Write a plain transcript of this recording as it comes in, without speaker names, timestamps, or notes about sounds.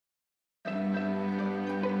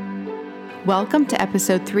Welcome to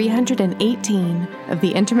episode 318 of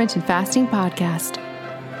the Intermittent Fasting Podcast.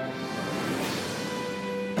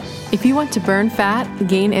 If you want to burn fat,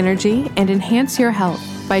 gain energy, and enhance your health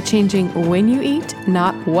by changing when you eat,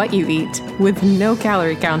 not what you eat, with no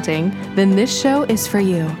calorie counting, then this show is for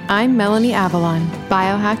you. I'm Melanie Avalon,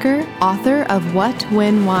 biohacker, author of What,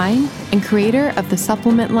 When, Wine, and creator of the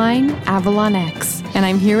supplement line Avalon X. And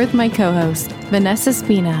I'm here with my co-host, Vanessa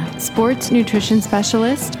Spina, sports nutrition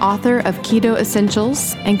specialist, author of Keto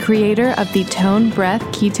Essentials, and creator of the Tone Breath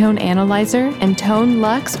Ketone Analyzer and Tone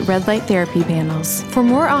Lux Red Light Therapy panels. For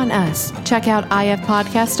more on us, check out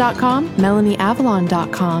ifpodcast.com,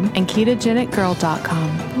 melanieavalon.com, and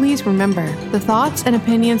ketogenicgirl.com. Please remember, the thoughts and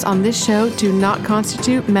opinions on this show do not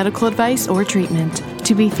constitute medical advice or treatment.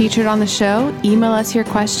 To be featured on the show, email us your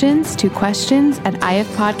questions to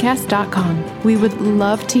questions@ifpodcast.com. We would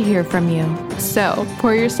love to hear from you. So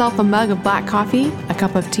pour yourself a mug of black coffee, a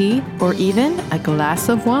cup of tea, or even a glass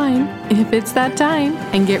of wine if it's that time,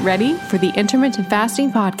 and get ready for the Intermittent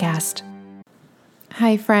Fasting Podcast.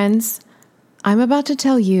 Hi friends, I'm about to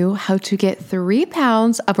tell you how to get 3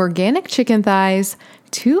 pounds of organic chicken thighs,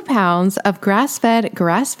 2 pounds of grass-fed,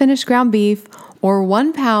 grass-finished ground beef, or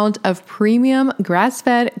 1 pound of premium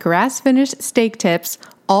grass-fed, grass-finished steak tips,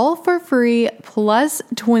 all for free plus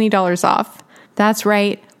 $20 off. That's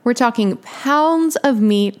right, we're talking pounds of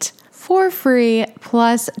meat for free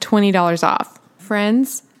plus $20 off.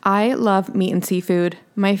 Friends, I love meat and seafood.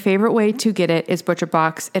 My favorite way to get it is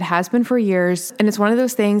ButcherBox. It has been for years, and it's one of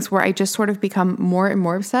those things where I just sort of become more and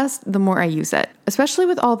more obsessed the more I use it. Especially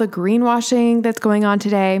with all the greenwashing that's going on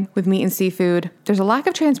today with meat and seafood, there's a lack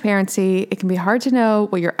of transparency. It can be hard to know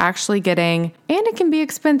what you're actually getting, and it can be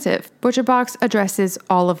expensive. ButcherBox addresses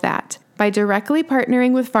all of that. By directly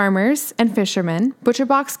partnering with farmers and fishermen,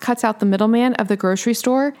 ButcherBox cuts out the middleman of the grocery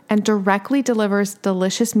store and directly delivers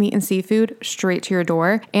delicious meat and seafood straight to your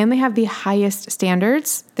door. And they have the highest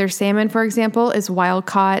standards. Their salmon, for example, is wild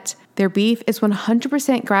caught. Their beef is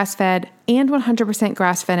 100% grass-fed and 100%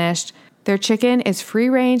 grass-finished. Their chicken is free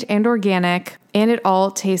range and organic, and it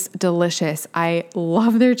all tastes delicious. I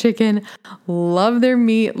love their chicken, love their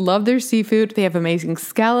meat, love their seafood. They have amazing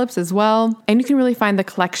scallops as well. And you can really find the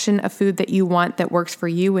collection of food that you want that works for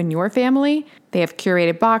you and your family. They have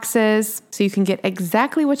curated boxes, so you can get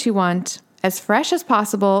exactly what you want, as fresh as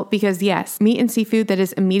possible, because yes, meat and seafood that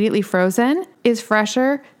is immediately frozen is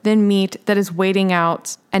fresher than meat that is waiting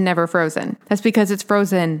out and never frozen. That's because it's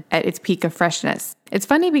frozen at its peak of freshness. It's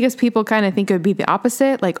funny because people kind of think it would be the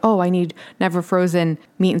opposite, like, oh, I need never frozen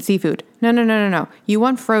meat and seafood. No. You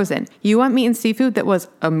want frozen. You want meat and seafood that was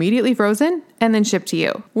immediately frozen and then shipped to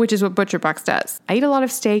you, which is what ButcherBox does. I eat a lot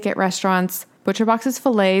of steak at restaurants. ButcherBox's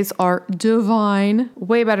fillets are divine,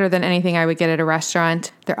 way better than anything I would get at a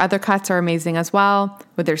restaurant. Their other cuts are amazing as well.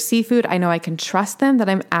 With their seafood, I know I can trust them that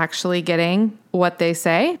I'm actually getting what they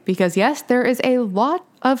say, because yes, there is a lot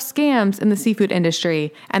of scams in the seafood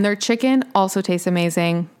industry, and their chicken also tastes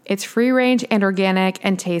amazing. It's free range and organic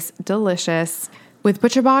and tastes delicious. With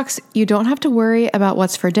ButcherBox, you don't have to worry about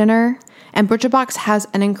what's for dinner, and ButcherBox has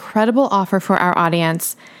an incredible offer for our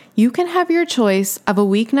audience. You can have your choice of a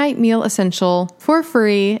weeknight meal essential for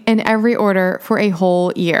free in every order for a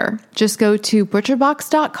whole year. Just go to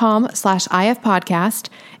butcherbox.com/ifpodcast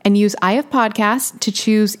and use ifpodcast to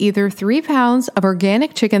choose either 3 pounds of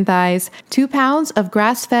organic chicken thighs, 2 pounds of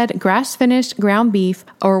grass-fed, grass-finished ground beef,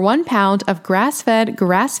 or 1 pound of grass-fed,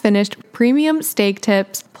 grass-finished premium steak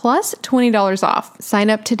tips, plus $20 off. Sign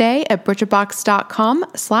up today at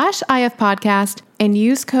butcherbox.com/ifpodcast and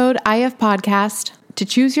use code ifpodcast to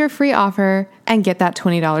choose your free offer and get that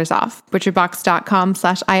 $20 off.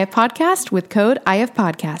 butcherbox.com/ifpodcast with code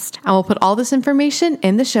ifpodcast. And we'll put all this information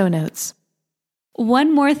in the show notes.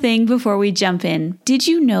 One more thing before we jump in. Did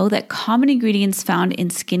you know that common ingredients found in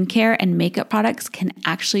skincare and makeup products can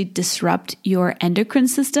actually disrupt your endocrine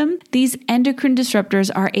system? These endocrine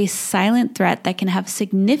disruptors are a silent threat that can have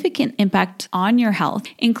significant impact on your health,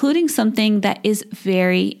 including something that is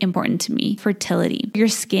very important to me, fertility. Your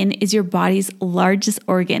skin is your body's largest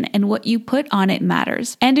organ, and what you put on it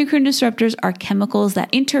matters. Endocrine disruptors are chemicals that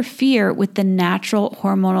interfere with the natural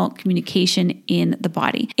hormonal communication in the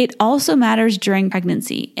body. It also matters during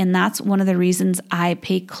pregnancy, and that's one of the reasons I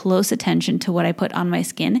pay close attention to what I put on my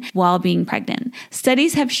skin while being pregnant.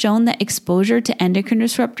 Studies have shown that exposure to endocrine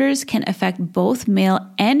disruptors can affect both male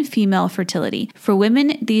and female fertility. For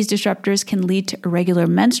women, these disruptors can lead to irregular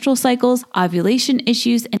menstrual cycles, ovulation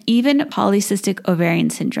issues, and even polycystic ovarian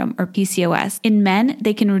syndrome, or PCOS. In men,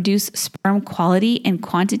 they can reduce sperm quality and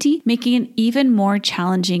quantity, making it even more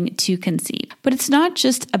challenging to conceive. But it's not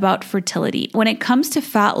just about fertility. When it comes to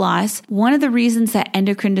fat loss, one of the reasons that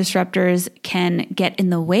endocrine disruptors can get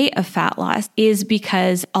in the way of fat loss is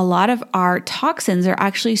because a lot of our toxins are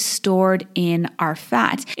actually stored in our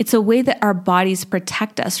fat. It's a way that our bodies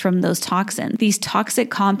protect us from those toxins. These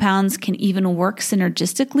toxic compounds can even work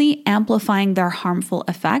synergistically, amplifying their harmful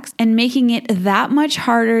effects and making it that much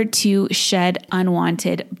harder to shed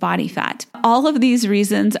unwanted body fat. All of these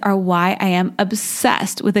reasons are why I am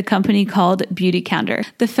obsessed with a company called Beauty Counter.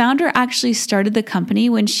 The founder actually started the company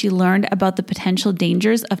when she learned about the potential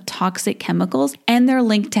dangers of toxic chemicals and their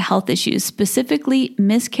link to health issues, specifically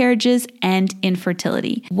miscarriages and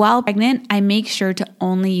infertility. While pregnant, I make sure to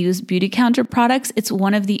only use Beauty Counter products. It's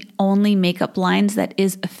one of the only makeup lines that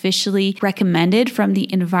is officially recommended from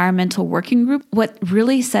the Environmental Working Group. What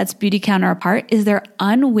really sets Beauty Counter apart is their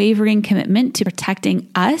unwavering commitment to protecting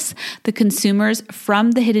us, the consumers,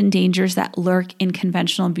 from the hidden dangers that lurk in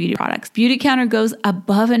conventional beauty products. Beauty Counter goes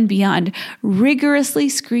above and beyond, rigorously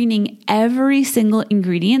screening every single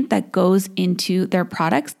ingredient that goes into their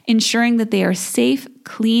products, ensuring that they are safe,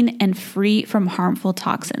 clean, and free from harmful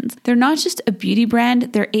toxins. They're not just a beauty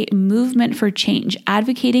brand, they're a movement for change,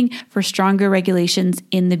 advocating for stronger regulations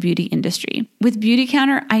in the beauty industry. With Beauty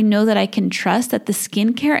Counter, I know that I can trust that the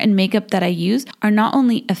skincare and makeup that I use are not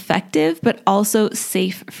only effective, but also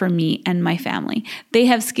safe for me and my family. They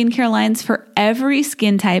have skincare lines for every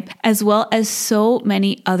skin type, as well as so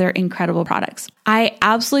many other incredible products. I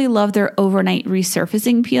absolutely love their overnight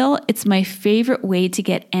resurfacing peel. It's my favorite way to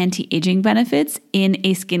get anti-aging benefits in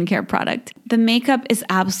a skincare product. The makeup is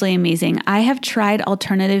absolutely amazing. I have tried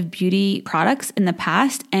alternative beauty products in the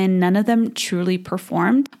past and none of them truly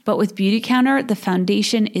performed. But with Beauty Counter, the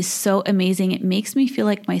foundation is so amazing. It makes me feel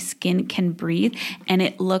like my skin can breathe and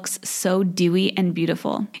it looks so dewy and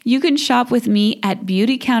beautiful. You can shop with me at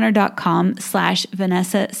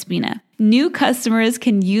beautycounter.com/Vanessa Spina. New customers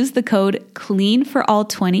can use the code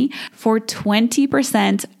CLEANFORALL20 for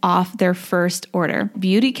 20% off their first order.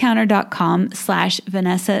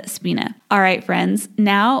 Beautycounter.com/Vanessa Spina. All right, friends,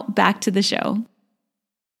 now back to the show.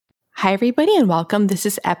 Hi, everybody, and welcome. This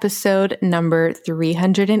is episode number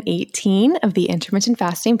 318 of the Intermittent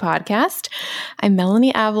Fasting Podcast. I'm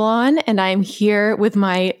Melanie Avalon, and I'm here with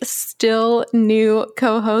my still new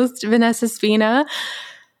co-host, Vanessa Spina.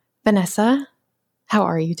 Vanessa, how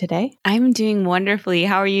are you today? I'm doing wonderfully.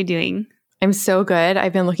 How are you doing? I'm so good.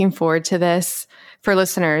 I've been looking forward to this. For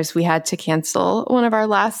listeners, we had to cancel one of our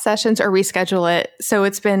last sessions or reschedule it. So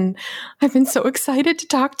I've been so excited to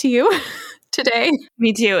talk to you today.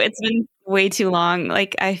 Me too. It's been way too long.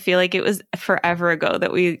 Like, I feel like it was forever ago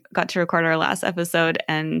that we got to record our last episode.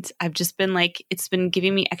 And I've just been like, it's been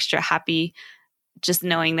giving me extra happy just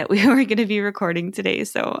knowing that we were going to be recording today.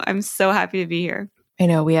 So I'm so happy to be here. I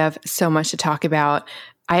know we have so much to talk about.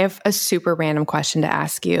 I have a super random question to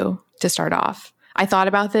ask you to start off. I thought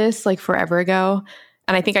about this like forever ago,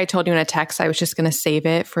 and I think I told you in a text I was just going to save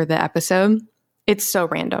it for the episode. It's so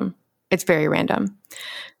random. It's very random.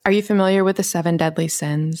 Are you familiar with the 7 deadly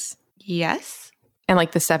sins? Yes. And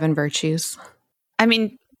like the 7 virtues? I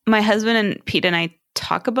mean, my husband and Pete and I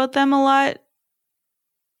talk about them a lot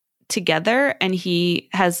together, and he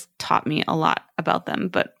has taught me a lot about them,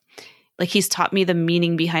 but like he's taught me the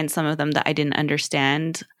meaning behind some of them that I didn't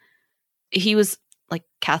understand. He was like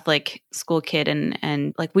Catholic school kid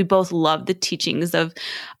and like we both love the teachings of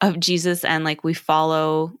Jesus, and like we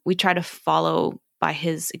try to follow by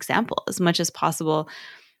his example as much as possible.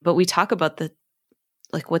 But we talk about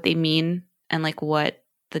what they mean and like what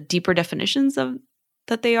the deeper definitions of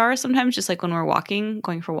that they are sometimes, just like when we're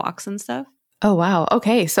going for walks and stuff. Oh, wow.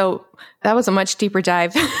 Okay. So that was a much deeper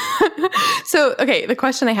dive. So, okay, the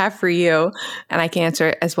question I have for you, and I can answer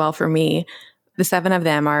it as well for me, the 7 of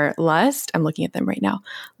them are lust. I'm looking at them right now.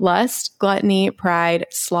 Lust, gluttony, pride,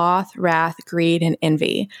 sloth, wrath, greed, and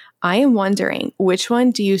envy. I am wondering, which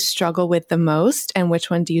one do you struggle with the most and which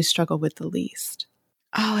one do you struggle with the least?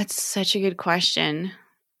 Oh, it's such a good question.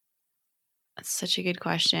 That's such a good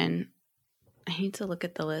question. I need to look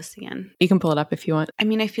at the list again. You can pull it up if you want. I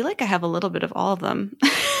mean, I feel like I have a little bit of all of them.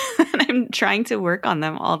 And I'm trying to work on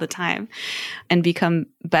them all the time and become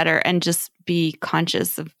better and just be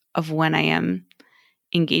conscious of when I am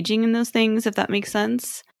engaging in those things, if that makes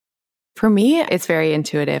sense. For me, it's very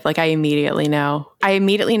intuitive. Like I immediately know. I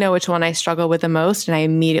immediately know which one I struggle with the most, and I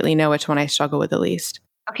immediately know which one I struggle with the least.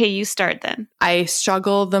 Okay, you start then. I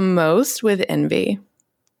struggle the most with envy.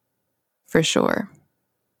 For sure.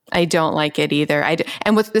 I don't like it either.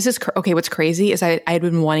 What's crazy is I had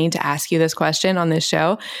been wanting to ask you this question on this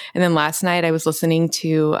show. And then last night I was listening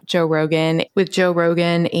to Joe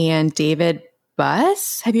Rogan and David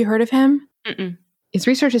Buss. Have you heard of him? Mm-mm. his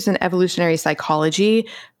research is in evolutionary psychology.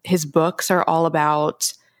 His books are all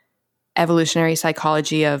about evolutionary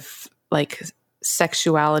psychology of like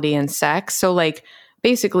sexuality and sex. So like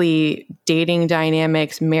basically dating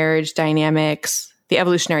dynamics, marriage dynamics, the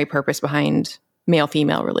evolutionary purpose behind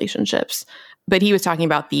male-female relationships. But he was talking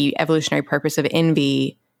about the evolutionary purpose of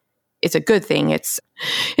envy. It's a good thing. It's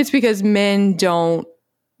because men don't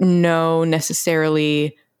know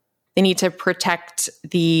necessarily, they need to protect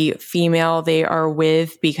the female they are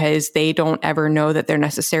with because they don't ever know that they're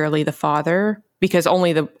necessarily the father, because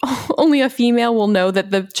only a female will know that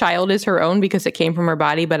the child is her own because it came from her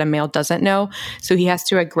body, but a male doesn't know. So he has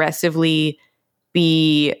to aggressively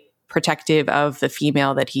be protective of the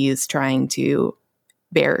female that he's trying to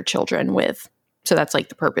bear children with. So that's like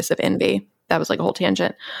the purpose of envy. That was like a whole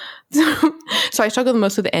tangent. So I struggle the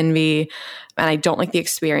most with envy, and I don't like the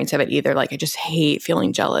experience of it either. Like I just hate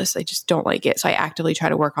feeling jealous. I just don't like it. So I actively try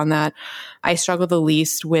to work on that. I struggle the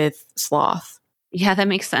least with sloth. Yeah, that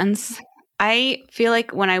makes sense. I feel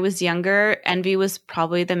like when I was younger, envy was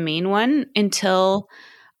probably the main one until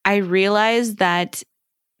I realized that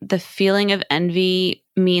the feeling of envy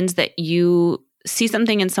means that you see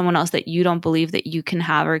something in someone else that you don't believe that you can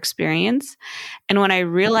have or experience. And when I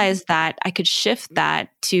realized that, I could shift that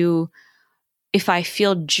to, if I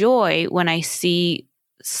feel joy when I see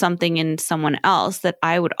something in someone else that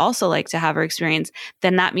I would also like to have or experience,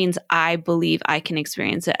 then that means I believe I can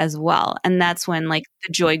experience it as well. And that's when like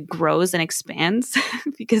the joy grows and expands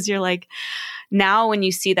because you're like, now when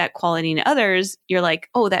you see that quality in others, you're like,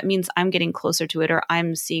 oh, that means I'm getting closer to it, or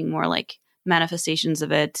I'm seeing more like manifestations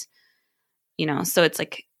of it. You know, so it's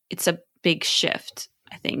like, it's a big shift,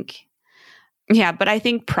 I think. Yeah, but I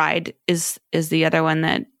think pride is the other one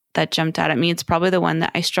that jumped out at me. It's probably the one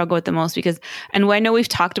that I struggle with the most because, and I know we've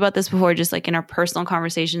talked about this before, just like in our personal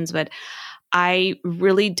conversations, but I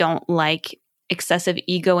really don't like excessive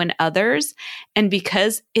ego in others. And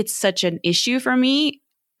because it's such an issue for me,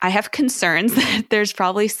 I have concerns that there's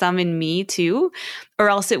probably some in me too, or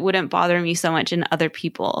else it wouldn't bother me so much in other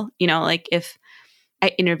people. You know, like if I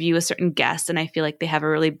interview a certain guest and I feel like they have a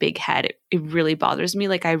really big head, it really bothers me.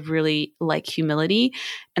 Like I really like humility.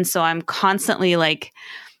 And so I'm constantly like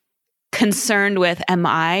concerned with, am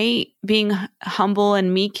I being humble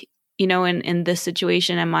and meek, you know, in this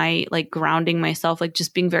situation? Am I like grounding myself, like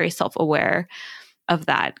just being very self-aware of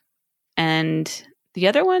that? And the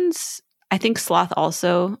other ones, I think sloth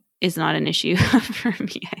also is not an issue for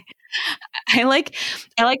me. I like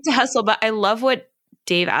to hustle, but I love what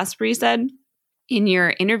Dave Asprey said in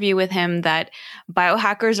your interview with him, that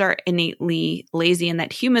biohackers are innately lazy and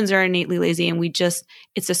that humans are innately lazy, and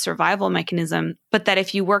it's a survival mechanism. But that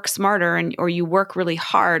if you work smarter or you work really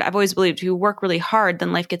hard, I've always believed if you work really hard,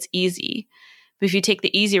 then life gets easy. But if you take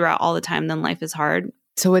the easy route all the time, then life is hard.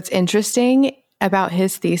 So what's interesting about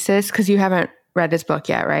his thesis, because you haven't read his book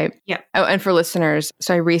yet, right? Yeah. Oh, and for listeners,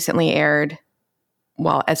 so I recently aired,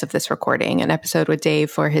 well, as of this recording, an episode with Dave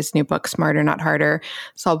for his new book, Smarter, Not Harder.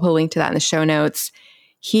 So I'll put a link to that in the show notes.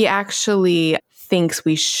 He actually thinks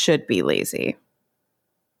we should be lazy.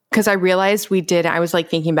 Because I realized I was like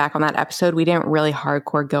thinking back on that episode, we didn't really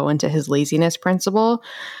hardcore go into his laziness principle.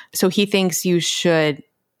 So he thinks you should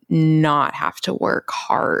not have to work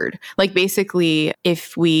hard. Like basically,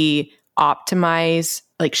 if we optimize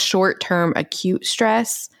like short-term acute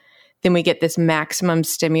stress, then we get this maximum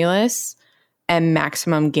stimulus and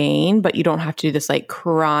maximum gain, but you don't have to do this like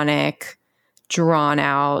chronic, drawn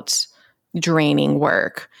out, draining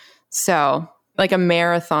work. So like a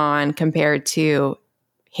marathon compared to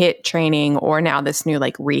HIIT training, or now this new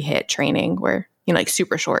like re-HIIT training where, you know, like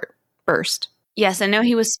super short burst. Yes, I know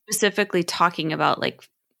he was specifically talking about like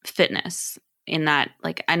fitness in that,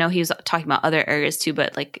 like, I know he was talking about other areas too,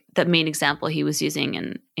 but like the main example he was using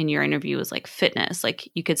in your interview was like fitness. Like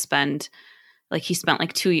you could spend, like he spent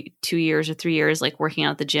like 2 years or 3 years like working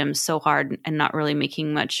out at the gym so hard and not really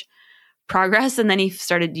making much progress. And then he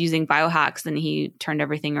started using biohacks and he turned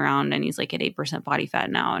everything around and he's like at 8% body fat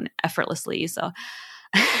now and effortlessly. So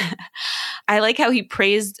I like how he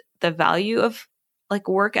praised the value of like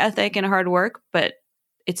work ethic and hard work, but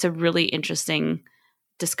it's a really interesting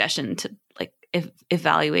discussion to like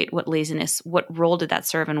evaluate what role did that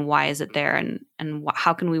serve and why is it there, and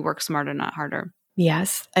how can we work smarter, not harder.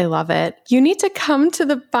 Yes, I love it. You need to come to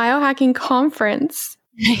the biohacking conference.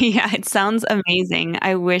 Yeah, it sounds amazing.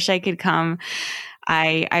 I wish I could come.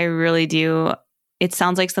 I really do. It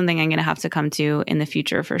sounds like something I'm going to have to come to in the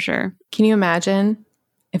future for sure. Can you imagine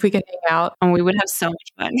if we could hang out? And we would have so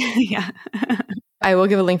much fun. Yeah. I will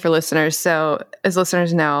give a link for listeners. So as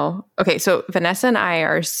listeners know, okay, so Vanessa and I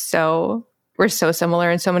we're so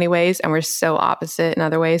similar in so many ways, and we're so opposite in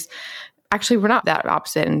other ways. Actually, we're not that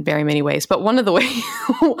opposite in very many ways, but one of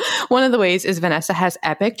the ways is Vanessa has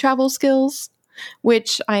epic travel skills,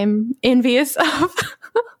 which I'm envious of,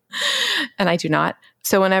 and I do not.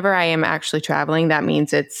 So whenever I am actually traveling, that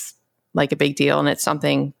means it's like a big deal, and it's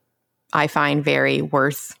something I find very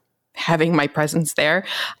worth having my presence there.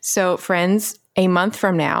 So friends, a month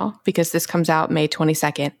from now, because this comes out May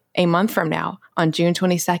 22nd, a month from now on June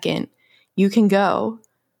 22nd, you can go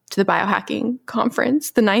to the biohacking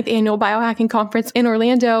conference, the 9th annual biohacking conference in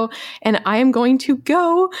Orlando. And I am going to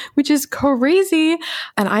go, which is crazy.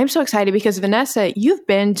 And I'm so excited because Vanessa, you've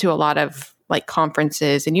been to a lot of like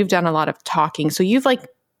conferences and you've done a lot of talking. So you've like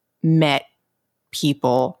met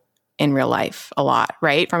people in real life a lot,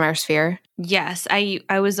 right? From our sphere. Yes. I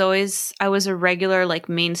was a regular like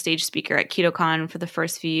main stage speaker at KetoCon for the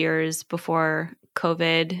first few years before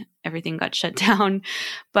COVID, everything got shut down.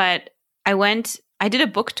 But I did a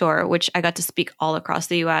book tour, which I got to speak all across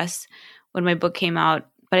the US when my book came out.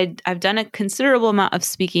 But I've done a considerable amount of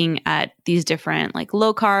speaking at these different like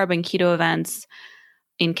low carb and keto events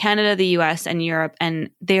in Canada, the US, and Europe. And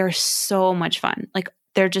they are so much fun. Like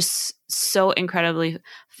they're just so incredibly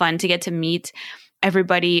fun to get to meet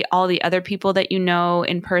everybody, all the other people that you know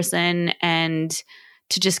in person, and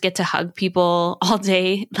to just get to hug people all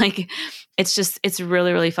day. Like it's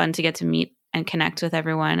really, really fun to get to meet and connect with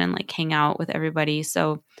everyone and like hang out with everybody.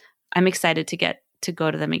 So I'm excited to get to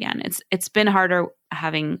go to them again. It's been harder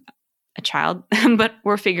having a child, but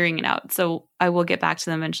we're figuring it out. So I will get back to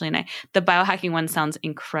them eventually. And the biohacking one sounds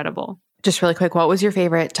incredible. Just really quick, what was your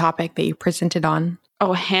favorite topic that you presented on?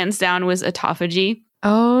 Oh, hands down was autophagy.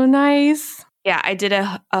 Oh, nice. Yeah, I did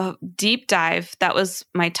a deep dive. That was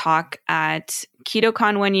my talk at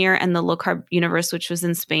KetoCon one year and the Low Carb Universe, which was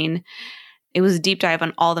in Spain. It was a deep dive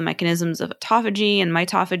on all the mechanisms of autophagy and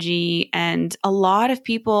mitophagy. And a lot of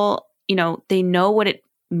people, they know what it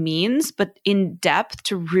means, but in depth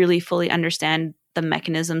to really fully understand the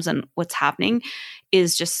mechanisms and what's happening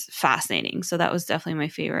is just fascinating. So that was definitely my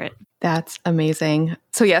favorite. That's amazing.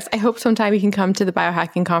 So yes, I hope sometime you can come to the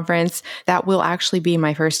biohacking conference. That will actually be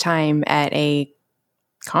my first time at a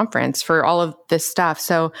conference for all of this stuff.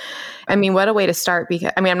 So, I mean, what a way to start,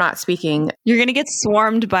 because I'm not speaking. You're going to get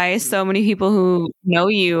swarmed by so many people who know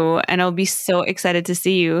you, and I'll be so excited to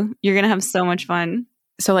see you. You're going to have so much fun.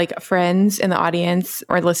 So like friends in the audience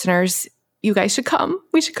or listeners, you guys should come.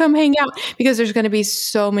 We should come hang out because there's going to be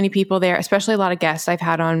so many people there, especially a lot of guests I've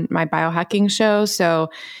had on my biohacking show. So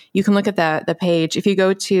you can look at the page. If you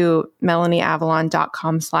go to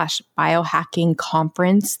melanieavalon.com/biohacking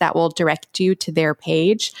conference, that will direct you to their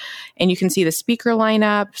page and you can see the speaker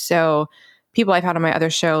lineup. So people I've had on my other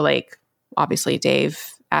show, like obviously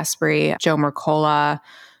Dave Asprey, Joe Mercola,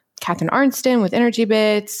 Catherine Arnston with Energy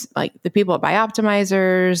Bits, like the people at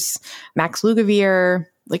Bioptimizers, Max Lugavere,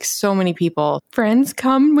 like so many people. Friends,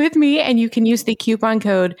 come with me and you can use the coupon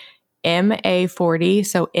code MA40,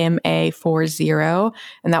 so MA40,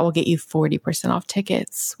 and that will get you 40% off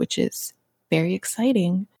tickets, which is very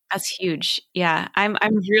exciting. That's huge. Yeah, I'm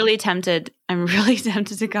really tempted. I'm really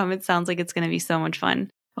tempted to come. It sounds like it's going to be so much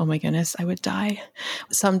fun. Oh my goodness, I would die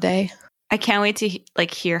someday. I can't wait to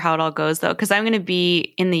hear how it all goes though, because I'm going to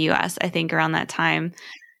be in the US, I think, around that time.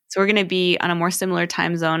 So we're going to be on a more similar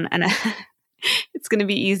time zone, and it's going to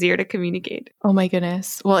be easier to communicate. Oh my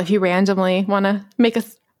goodness. Well, if you randomly want to make a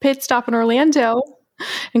pit stop in Orlando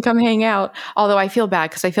and come hang out, although I feel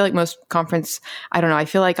bad because I feel like most conference, I don't know, I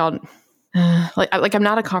feel like I'll like I'm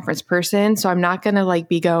not a conference person, so I'm not going to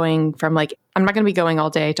be going from I'm not going to be going all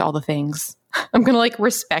day to all the things. I'm going to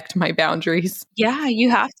respect my boundaries. Yeah, you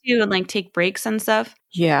have to and take breaks and stuff.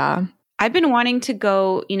 Yeah. I've been wanting to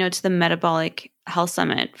go, to the Metabolic Health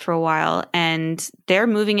Summit for a while, and they're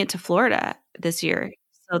moving it to Florida this year.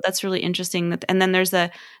 So that's really interesting. And then there's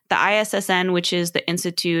the ISSN, which is the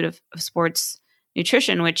Institute of Sports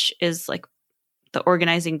Nutrition, which is the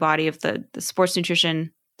organizing body of the sports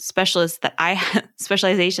nutrition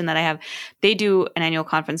specialization that I have. They do an annual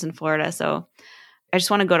conference in Florida. So I just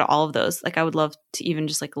want to go to all of those. I would love to even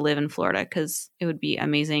just live in Florida because it would be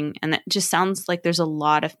amazing. And that just sounds like there's a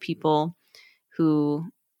lot of people who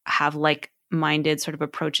have like-minded sort of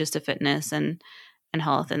approaches to fitness and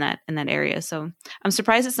health in that area. So I'm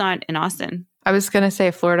surprised it's not in Austin. I was going to say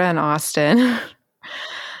Florida and Austin.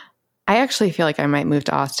 I actually feel like I might move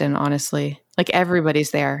to Austin, honestly. Everybody's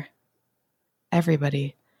there.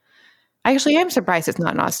 Everybody. I actually am surprised it's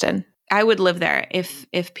not in Austin. I would live there if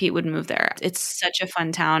Pete would move there. It's such a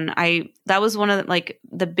fun town. That was one of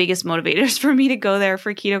the biggest motivators for me to go there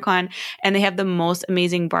for KetoCon. And they have the most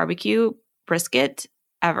amazing barbecue brisket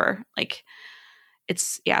ever.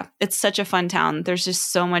 it's such a fun town. There's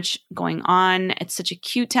just so much going on. It's such a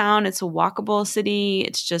cute town. It's a walkable city.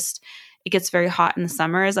 It gets very hot in the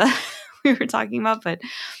summer, as we were talking about, but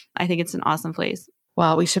I think it's an awesome place.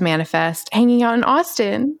 Well, we should manifest hanging out in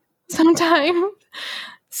Austin sometime.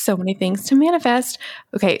 So many things to manifest.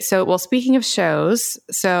 Okay, so speaking of shows,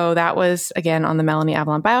 so that was again on the Melanie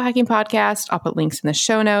Avalon Biohacking Podcast. I'll put links in the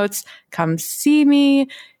show notes. Come see me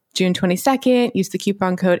June 22nd. Use the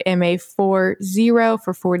coupon code MA40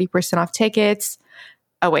 for 40% off tickets.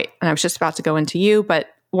 Oh, wait, and I was just about to go into you, but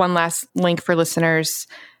one last link for listeners.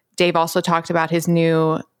 Dave also talked about his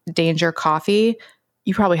new Danger coffee.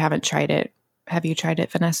 You probably haven't tried it. Have you tried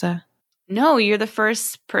it, Vanessa? No, you're the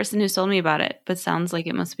first person who told me about it, but sounds like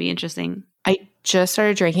it must be interesting. I just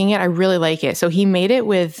started drinking it. I really like it. So he made it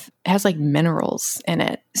it has like minerals in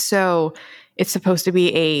it. So it's supposed to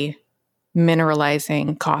be a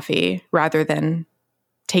mineralizing coffee rather than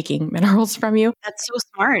taking minerals from you. That's so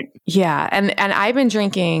smart. Yeah. And I've been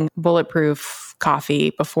drinking Bulletproof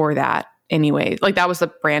coffee before that anyway. Like that was the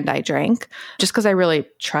brand I drank just because I really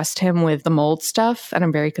trust him with the mold stuff. And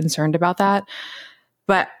I'm very concerned about that.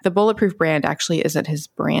 But the Bulletproof brand actually isn't his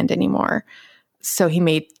brand anymore. So he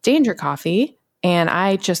made Danger coffee and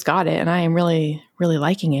I just got it and I am really, really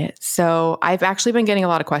liking it. So I've actually been getting a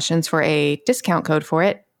lot of questions for a discount code for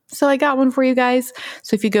it. So I got one for you guys.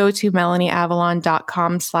 So if you go to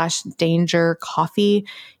melanieavalon.com/danger coffee,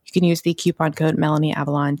 you can use the coupon code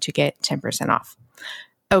melanieavalon to get 10% off.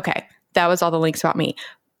 Okay, that was all the links about me.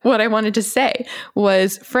 What I wanted to say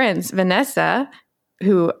was, friends, Vanessa,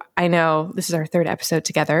 who I know this is our third episode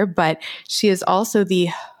together, but she is also the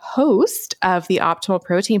host of the Optimal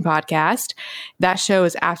Protein podcast. That show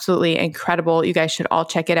is absolutely incredible. You guys should all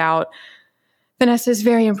check it out. Vanessa is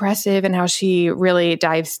very impressive in how she really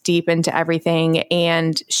dives deep into everything.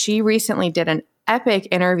 And she recently did an epic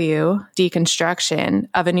interview, deconstruction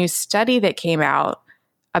of a new study that came out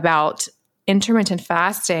about intermittent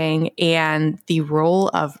fasting and the role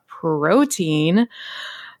of protein.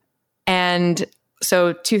 And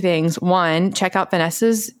so two things. One, check out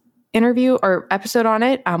Vanessa's interview or episode on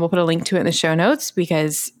it. We'll put a link to it in the show notes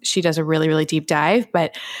because she does a really, really deep dive.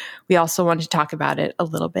 But we also wanted to talk about it a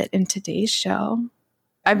little bit in today's show.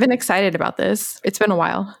 I've been excited about this. It's been a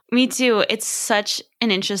while. Me too. It's such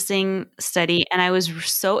an interesting study. And I was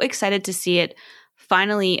so excited to see it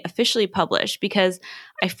finally officially published because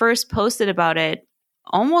I first posted about it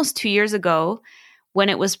almost 2 years ago when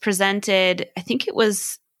it was presented. I think it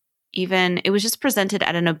was just presented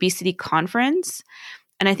at an obesity conference.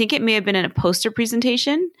 And I think it may have been in a poster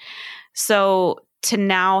presentation. So to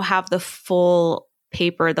now have the full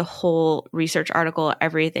paper, the whole research article,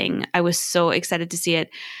 everything, I was so excited to see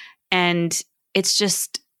it. And it's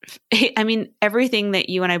just, I mean, everything that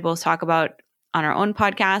you and I both talk about on our own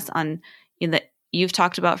podcast, that you've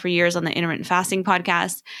talked about for years on the intermittent fasting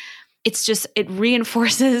podcast, it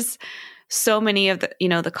reinforces so many of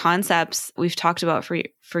the concepts we've talked about for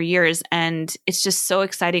years. And it's just so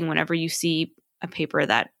exciting whenever you see a paper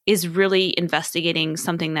that is really investigating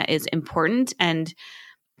something that is important and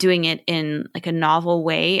doing it in like a novel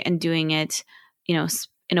way and doing it,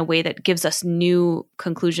 in a way that gives us new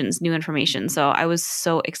conclusions, new information. So I was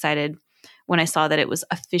so excited when I saw that it was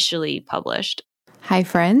officially published. Hi,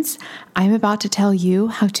 friends. I'm about to tell you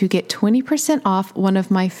how to get 20% off one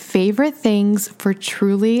of my favorite things for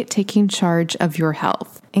truly taking charge of your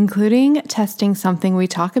health, including testing something we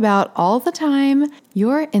talk about all the time,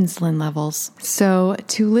 your insulin levels. So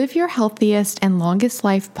to live your healthiest and longest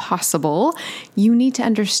life possible, you need to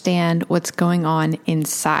understand what's going on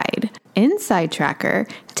inside. Inside Tracker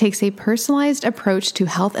takes a personalized approach to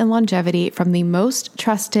health and longevity from the most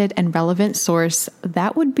trusted and relevant source,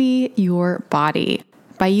 that would be your body.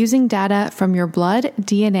 By using data from your blood,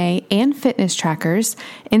 DNA, and fitness trackers,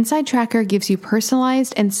 Inside Tracker gives you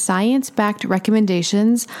personalized and science-backed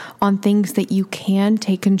recommendations on things that you can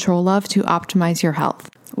take control of to optimize your health.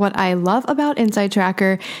 What I love about Inside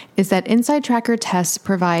Tracker is that Inside Tracker tests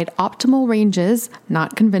provide optimal ranges,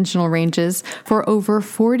 not conventional ranges, for over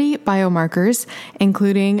 40 biomarkers,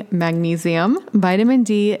 including magnesium, vitamin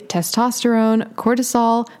D, testosterone,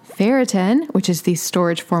 cortisol, ferritin, which is the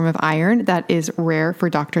storage form of iron that is rare for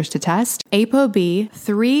doctors to test, ApoB,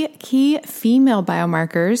 3 key female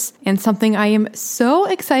biomarkers, and something I am so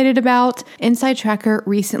excited about, Inside Tracker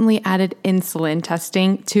recently added insulin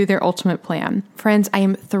testing to their ultimate plan. Friends, I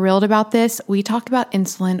am thrilled about this. We talk about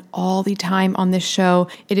insulin all the time on this show.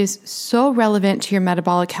 It is so relevant to your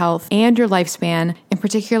metabolic health and your lifespan. In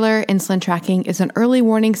particular, insulin tracking is an early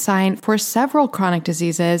warning sign for several chronic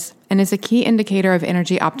diseases. and is a key indicator of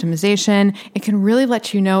energy optimization. It can really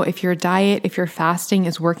let you know if your diet, if your fasting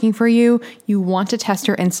is working for you. You want to test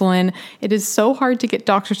your insulin. It is so hard to get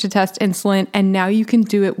doctors to test insulin, and now you can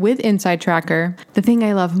do it with Inside Tracker. The thing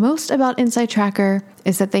I love most about Inside Tracker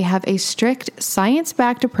is that they have a strict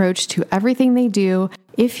science-backed approach to everything they do.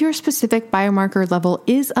 If your specific biomarker level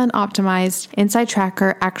is unoptimized, Inside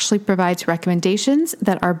Tracker actually provides recommendations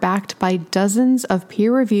that are backed by dozens of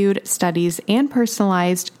peer-reviewed studies and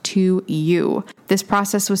personalized to you. This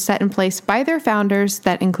process was set in place by their founders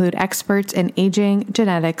that include experts in aging,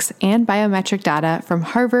 genetics, and biometric data from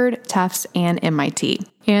Harvard, Tufts, and MIT.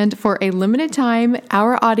 And for a limited time,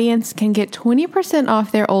 our audience can get 20%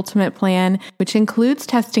 off their ultimate plan, which includes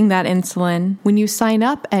testing that insulin when you sign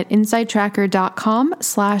up at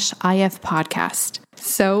insidetracker.com/ifpodcast.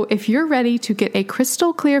 So if you're ready to get a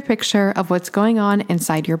crystal clear picture of what's going on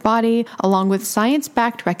inside your body, along with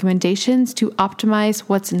science-backed recommendations to optimize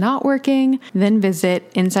what's not working, then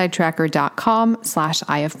visit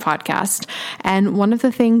insidetracker.com/ifpodcast. And one of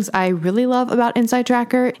the things I really love about Inside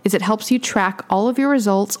Tracker is it helps you track all of your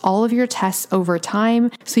results, all of your tests over time,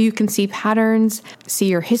 so you can see patterns, see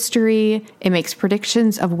your history. It makes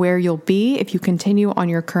predictions of where you'll be if you continue on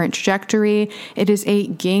your current trajectory. It is a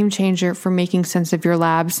game changer for making sense of your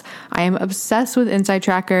labs. I am obsessed with Inside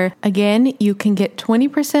Tracker. Again, you can get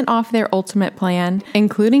 20% off their ultimate plan,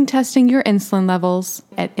 including testing your insulin levels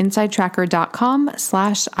at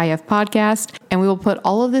insidetracker.com/ifpodcast, and we will put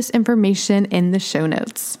all of this information in the show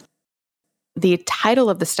notes. The title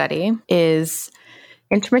of the study is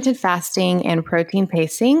Intermittent Fasting and Protein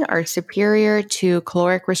Pacing are superior to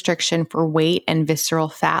caloric restriction for weight and visceral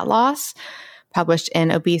fat loss, published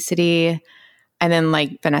in Obesity. And then,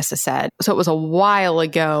 like Vanessa said, so it was a while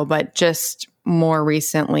ago, but just more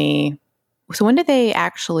recently. So when did they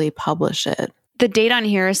actually publish it? The date on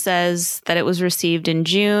here says that it was received in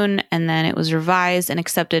June, and then it was revised and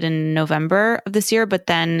accepted in November of this year. But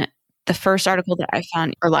then the first article that I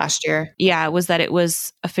found, Or last year. Yeah, was that it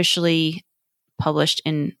was officially published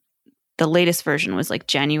in the latest version was like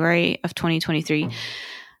January of 2023.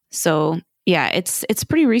 So yeah, it's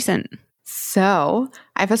pretty recent. So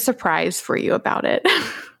I have a surprise for you about it.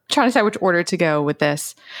 Trying to decide which order to go with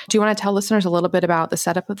this. Do you want to tell listeners a little bit about the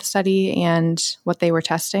setup of the study and what they were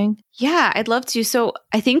testing? Yeah, I'd love to. So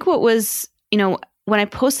I think what was, when I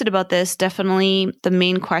posted about this, definitely the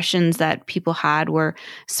main questions that people had were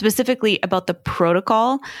specifically about the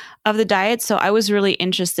protocol of the diet. So I was really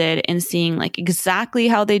interested in seeing like exactly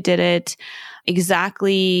how they did it,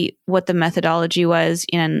 exactly what the methodology was,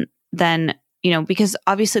 and then because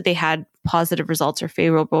obviously they had positive results or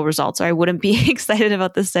favorable results, or I wouldn't be excited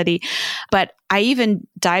about the study. But I even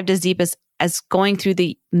dived as deep as going through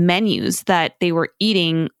the menus that they were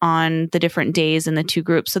eating on the different days in the two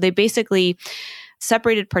groups. So they basically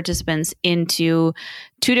separated participants into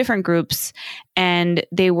two different groups, and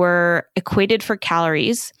they were equated for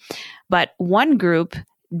calories. But one group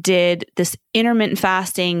did this intermittent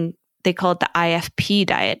fasting, they call it the IFP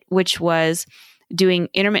diet, which was doing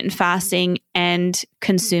intermittent fasting and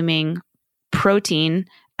consuming protein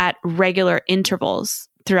at regular intervals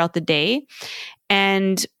throughout the day.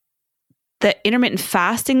 And the intermittent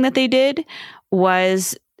fasting that they did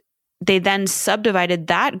was they then subdivided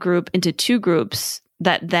that group into two groups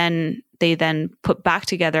that they then put back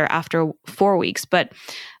together after 4 weeks. But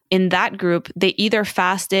in that group, they either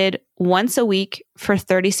fasted once a week for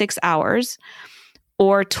 36 hours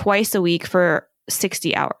or twice a week for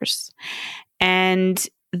 60 hours. And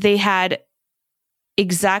they had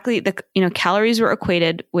exactly the, calories were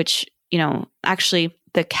equated, which, actually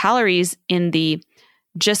the calories in the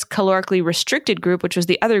just calorically restricted group, which was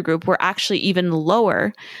the other group, were actually even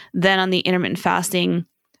lower than on the intermittent fasting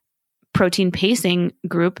protein pacing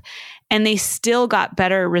group. And they still got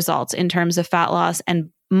better results in terms of fat loss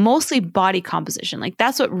and mostly body composition. Like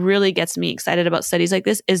that's what really gets me excited about studies like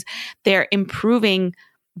this is they're improving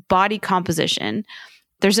body composition.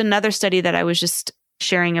 There's another study that I was just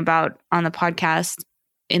sharing about on the podcast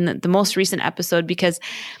in the most recent episode because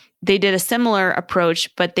they did a similar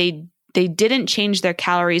approach, but they didn't change their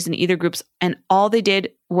calories in either groups. And all they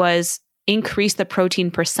did was increase the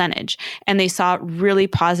protein percentage. And they saw really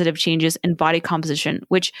positive changes in body composition,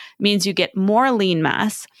 which means you get more lean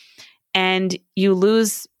mass and you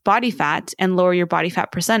lose body fat and lower your body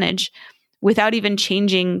fat percentage without even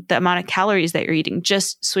changing the amount of calories that you're eating,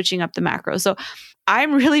 just switching up the macros. So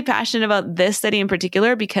I'm really passionate about this study in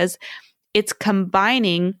particular because it's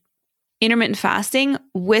combining intermittent fasting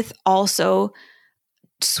with also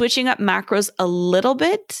switching up macros a little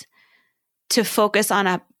bit to focus on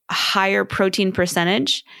a higher protein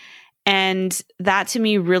percentage And that to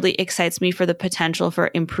me really excites me for the potential for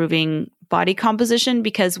improving body composition,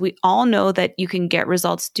 because we all know that you can get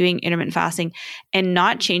results doing intermittent fasting and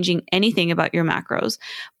not changing anything about your macros.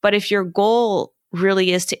 But if your goal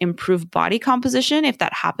really is to improve body composition, if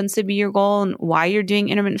that happens to be your goal and why you're doing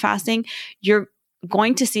intermittent fasting, you're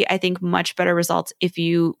going to see, I think, much better results if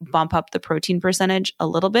you bump up the protein percentage a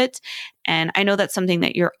little bit. And I know that's something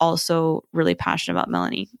that you're also really passionate about,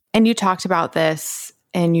 Melanie. And you talked about this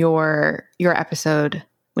in your episode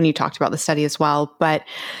when you talked about the study as well, but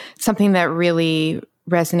something that really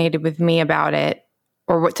resonated with me about it,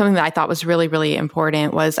 or something that I thought was really, really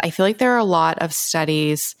important, was I feel like there are a lot of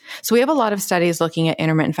studies. So we have a lot of studies looking at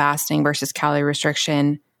intermittent fasting versus calorie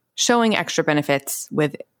restriction, showing extra benefits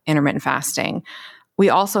with intermittent fasting. We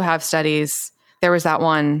also have studies. There was that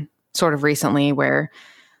one sort of recently where,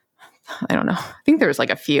 I don't know, I think there's like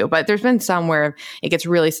a few, but there's been some where it gets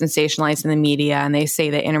really sensationalized in the media and they say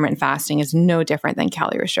that intermittent fasting is no different than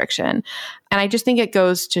calorie restriction. And I just think it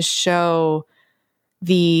goes to show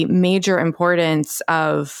the major importance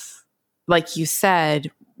of, like you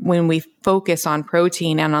said, when we focus on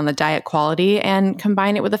protein and on the diet quality and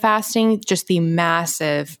combine it with the fasting, just the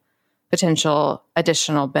massive potential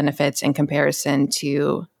additional benefits in comparison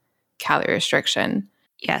to calorie restriction.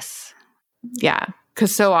 Yes. Yeah.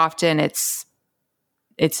 Because so often it's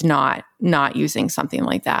not using something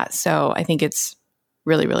like that. So I think it's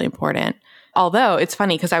really, really important. Although it's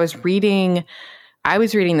funny because I was reading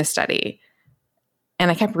the study and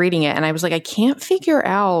I kept reading it and I was like, I can't figure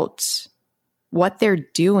out what they're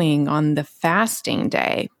doing on the fasting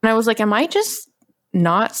day. And I was like, am I just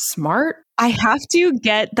not smart? I have to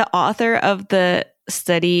get the author of the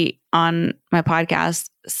study on my podcast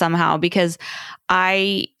somehow, because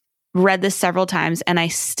I read this several times and I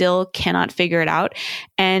still cannot figure it out.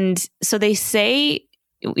 And so they say,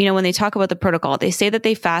 when they talk about the protocol, they say that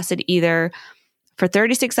they fasted either for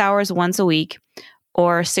 36 hours once a week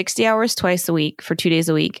or 60 hours twice a week for 2 days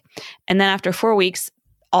a week. And then after 4 weeks,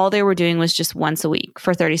 all they were doing was just once a week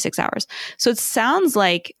for 36 hours. So it sounds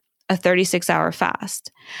like a 36-hour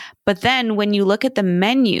fast. But then when you look at the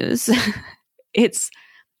menus, it's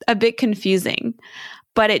a bit confusing.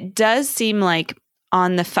 But it does seem like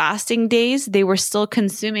on the fasting days, they were still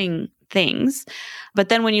consuming things. But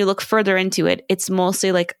then when you look further into it, it's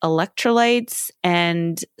mostly like electrolytes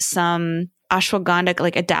and some ashwagandha,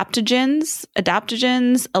 like adaptogens,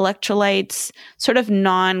 electrolytes, sort of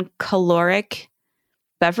non-caloric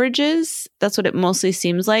beverages. That's what it mostly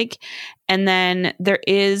seems like. And then there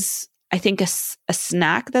is, I think, a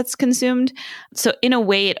snack that's consumed. So in a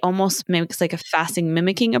way, it almost mimics like a fasting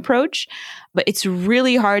mimicking approach, but it's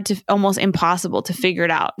really hard to, almost impossible to figure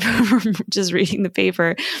it out from just reading the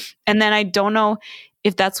paper. And then I don't know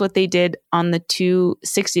if that's what they did on the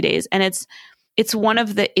 260 days. And it's one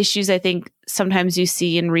of the issues I think sometimes you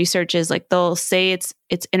see in research is like they'll say it's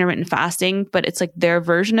intermittent fasting, but it's like their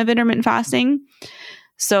version of intermittent fasting.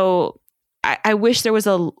 So I wish there was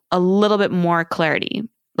a little bit more clarity.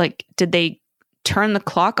 Like, did they turn the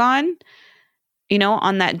clock on,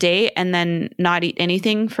 on that day and then not eat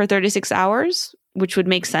anything for 36 hours, which would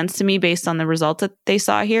make sense to me based on the results that they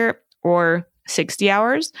saw here, or 60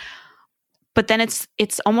 hours? But then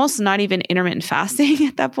it's almost not even intermittent fasting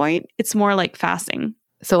at that point. It's more like fasting.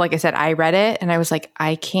 So like I said, I read it and I was like,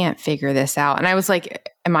 I can't figure this out. And I was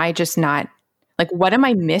like, am I just not, like, what am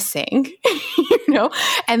I missing?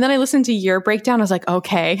 And then I listened to your breakdown. I was like,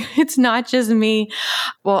 okay, it's not just me.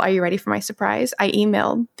 Well, are you ready for my surprise? I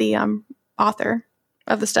emailed the author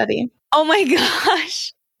of the study. Oh my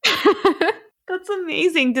gosh. That's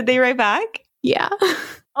amazing. Did they write back? Yeah.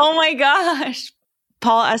 Oh my gosh.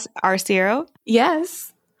 Paul Arciero?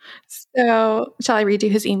 Yes. So shall I read you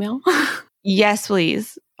his email? Yes,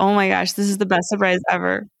 please. Oh my gosh. This is the best surprise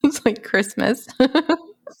ever. It's like Christmas.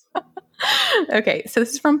 Okay, so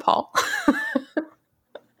this is from Paul.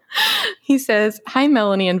 He says, "Hi,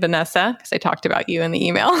 Melanie and Vanessa," because I talked about you in the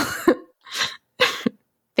email.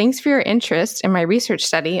 "Thanks for your interest in my research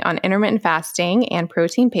study on intermittent fasting and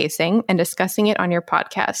protein pacing and discussing it on your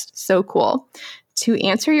podcast. So cool. To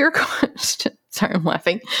answer your question," sorry, I'm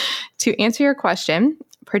laughing. "To answer your question,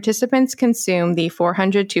 participants consume the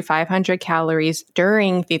 400 to 500 calories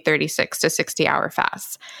during the 36 to 60-hour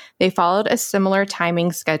fast. They followed a similar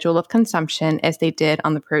timing schedule of consumption as they did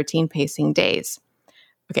on the protein pacing days."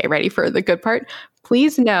 Okay, ready for the good part?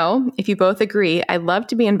 "Please know, if you both agree, I'd love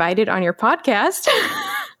to be invited on your podcast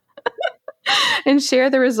and share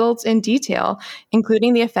the results in detail,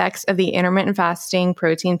 including the effects of the intermittent fasting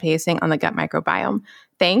protein pacing on the gut microbiome.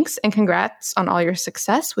 Thanks and congrats on all your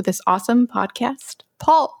success with this awesome podcast.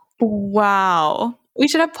 Paul." Wow. We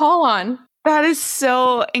should have Paul on. That is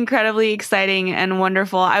so incredibly exciting and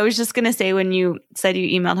wonderful. I was just going to say, when you said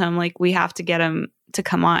you emailed him, like, we have to get him to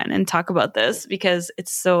come on and talk about this because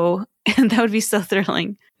it's so, that would be so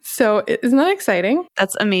thrilling. So isn't that exciting?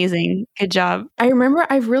 That's amazing. Good job. I remember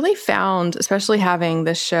I've really found, especially having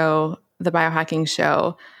this show, the biohacking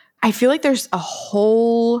show, I feel like there's a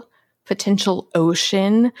whole potential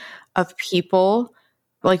ocean of people,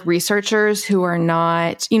 like researchers who are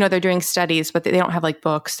not, they're doing studies, but they don't have like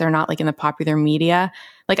books. They're not like in the popular media.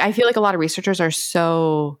 Like, I feel like a lot of researchers are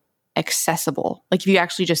so accessible. Like, if you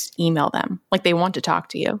actually just email them, like, they want to talk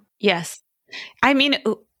to you. Yes. I mean,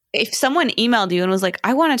 if someone emailed you and was like,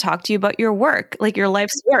 I want to talk to you about your work, like your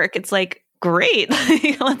life's work, it's like, great.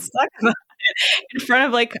 Let's talk about it in front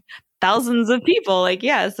of like thousands of people. Like,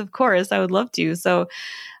 yes, of course, I would love to. So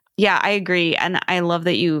yeah, I agree. And I love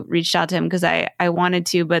that you reached out to him because I wanted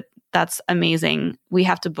to, but that's amazing. We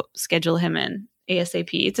have to schedule him in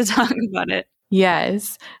ASAP to talk about it.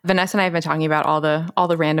 Yes. Vanessa and I have been talking about all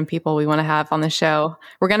the random people we want to have on the show.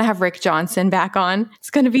 We're going to have Rick Johnson back on. It's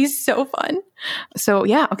going to be so fun. So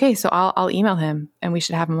yeah. Okay. So I'll email him and we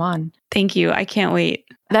should have him on. Thank you. I can't wait.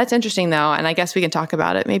 That's interesting though. And I guess we can talk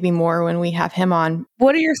about it maybe more when we have him on.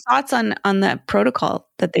 What are your thoughts on that protocol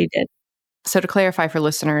that they did? So to clarify for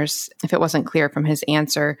listeners, if it wasn't clear from his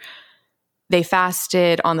answer, they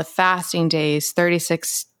fasted on the fasting days,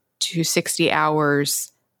 36 to 60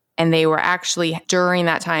 hours. And they were actually during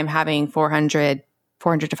that time having 400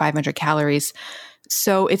 to 500 calories.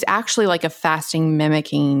 So it's actually like a fasting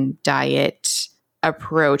mimicking diet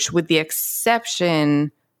approach, with the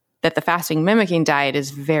exception that the fasting mimicking diet is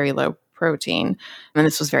very low protein. And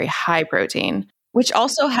this was very high protein. Which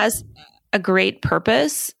also has a great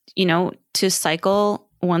purpose, to cycle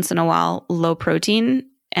once in a while low protein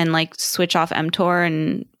and like switch off mTOR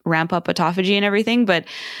and ramp up autophagy and everything. But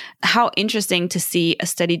how interesting to see a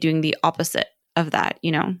study doing the opposite of that,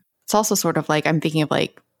 It's also sort of like, I'm thinking of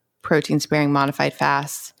like protein sparing modified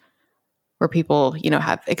fasts where people,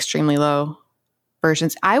 have extremely low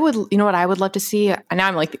versions. I would, what I would love to see, and now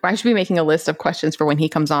I'm like, I should be making a list of questions for when he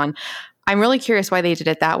comes on. I'm really curious why they did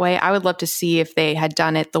it that way. I would love to see if they had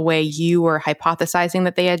done it the way you were hypothesizing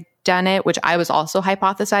that they had done it, which I was also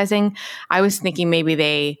hypothesizing. I was thinking maybe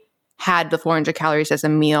they had the 400 calories as a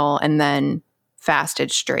meal and then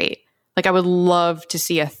fasted straight. Like, I would love to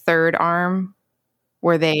see a third arm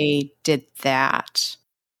where they did that.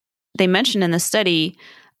 They mentioned in the study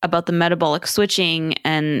about the metabolic switching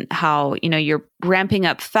and how, you're ramping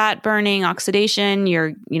up fat burning, oxidation,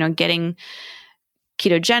 you're, getting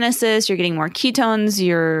ketogenesis, you're getting more ketones,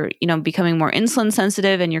 you're, becoming more insulin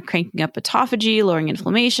sensitive, and you're cranking up autophagy, lowering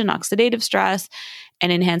inflammation, oxidative stress,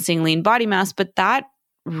 and enhancing lean body mass. But that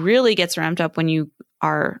really gets ramped up when you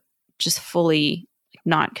are just fully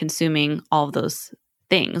not consuming all of those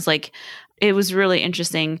things. Like, it was really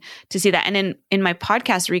interesting to see that. And in my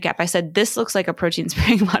podcast recap, I said, this looks like a protein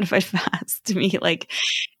sparing modified fast to me. Like,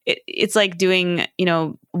 it's like doing,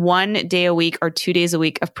 1 day a week or 2 days a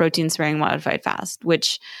week of protein sparing modified fast,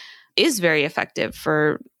 which is very effective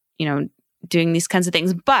for, doing these kinds of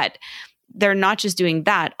things. But they're not just doing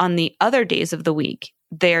that. On the other days of the week,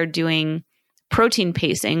 they're doing protein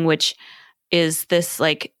pacing, which is this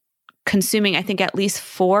like consuming, I think, at least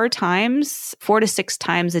 4 to 6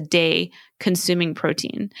 times a day consuming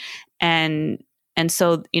protein. And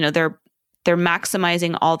so, they're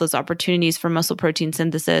maximizing all those opportunities for muscle protein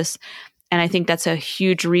synthesis. And I think that's a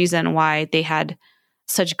huge reason why they had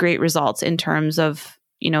such great results in terms of,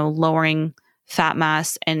 lowering fat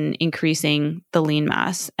mass and increasing the lean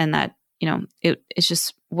mass. And that, it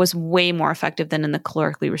just was way more effective than in the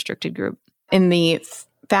calorically restricted group. In the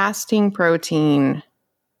fasting protein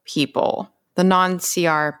people, the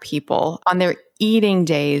non-CR people, on their eating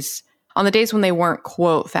days, on the days when they weren't,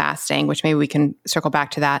 quote, fasting, which maybe we can circle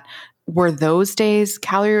back to that, were those days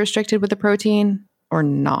calorie restricted with the protein or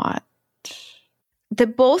not? The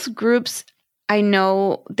both groups, I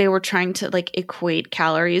know they were trying to like equate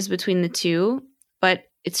calories between the two, but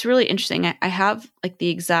it's really interesting. I have like the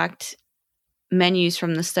exact menus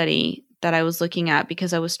from the study that I was looking at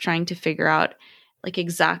because I was trying to figure out like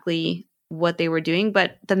exactly what they were doing.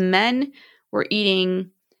 But the men were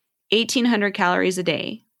eating 1,800 calories a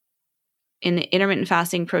day in the intermittent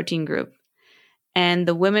fasting protein group. And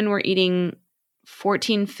the women were eating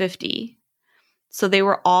 1,450. So they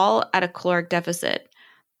were all at a caloric deficit.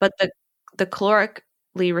 But the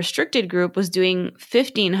calorically restricted group was doing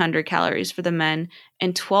 1,500 calories for the men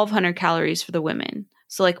and 1,200 calories for the women.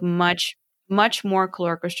 So like much, much more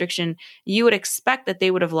caloric restriction. You would expect that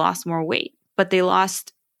they would have lost more weight, but they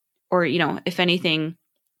lost, or, if anything,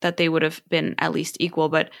 that they would have been at least equal.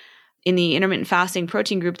 But in the intermittent fasting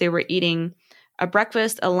protein group, they were eating a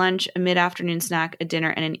breakfast, a lunch, a mid-afternoon snack, a dinner,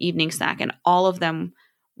 and an evening snack. And all of them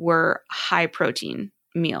were high protein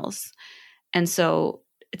meals. And so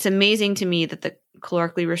it's amazing to me that the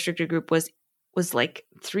calorically restricted group was like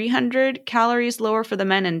 300 calories lower for the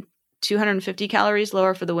men and 250 calories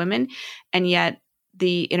lower for the women. And yet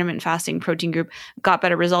the intermittent fasting protein group got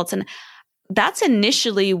better results. And that's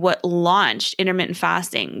initially what launched intermittent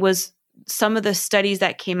fasting, was some of the studies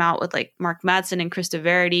that came out with like Mark Madsen and Krista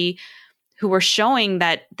Verity, who were showing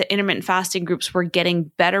that the intermittent fasting groups were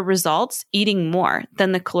getting better results eating more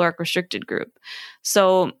than the caloric restricted group.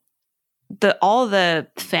 So all the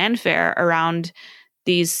fanfare around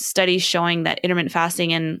these studies showing that intermittent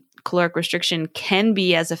fasting and caloric restriction can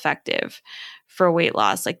be as effective for weight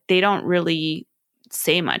loss, like they don't really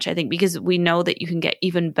say much, I think, because we know that you can get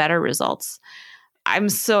even better results. I'm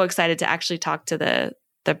so excited to actually talk to the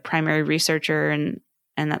primary researcher, and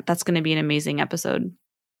that's going to be an amazing episode.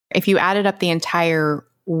 If you added up the entire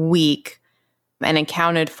week and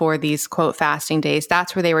accounted for these quote fasting days,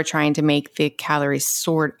 that's where they were trying to make the calories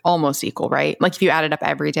sort almost equal, right? Like if you added up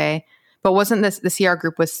every day. But wasn't this, the CR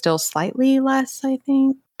group was still slightly less, I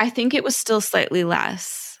think? I think it was still slightly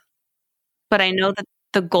less. But I know that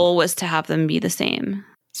the goal was to have them be the same.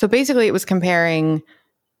 So basically it was comparing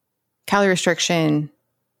calorie restriction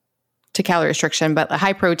to calorie restriction, but a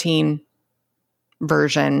high protein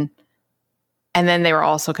version. And then they were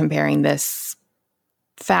also comparing this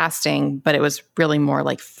fasting, but it was really more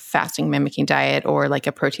like fasting mimicking diet or like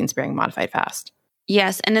a protein sparing modified fast.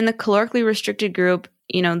 Yes. And in the calorically restricted group,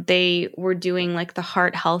 they were doing like the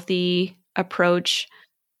heart healthy approach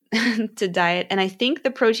to diet. And I think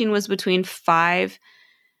the protein was between 5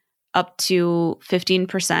 up to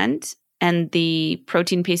 15%. And the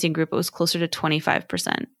protein pacing group, it was closer to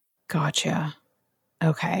 25%. Gotcha.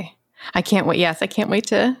 Okay. I can't wait. Yes, I can't wait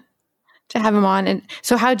to have him on. And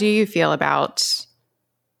so how do you feel about,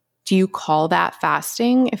 do you call that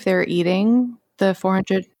fasting if they're eating the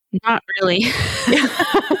 400? Not really.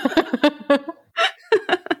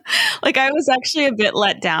 Like I was actually a bit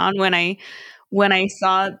let down when I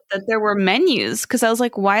saw that there were menus, because I was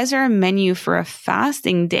like, why is there a menu for a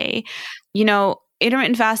fasting day?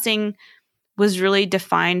 Intermittent fasting was really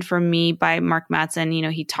defined for me by Mark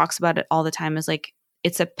Madsen. He talks about it all the time as like,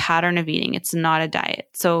 it's a pattern of eating. It's not a diet.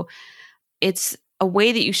 So it's a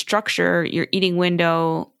way that you structure your eating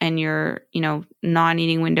window and your,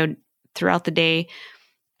 non-eating window throughout the day.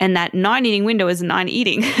 And that non-eating window is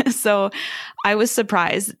non-eating. So I was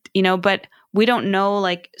surprised, but we don't know,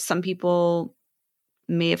 like some people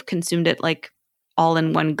may have consumed it like all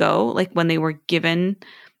in one go. Like when they were given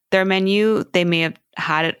their menu, they may have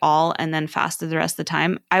had it all and then fasted the rest of the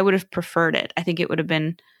time. I would have preferred it. I think it would have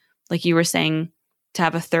been, like you were saying, to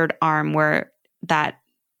have a third arm where that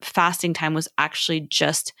fasting time was actually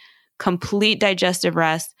just complete digestive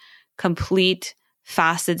rest, complete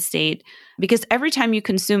fasted state. Because every time you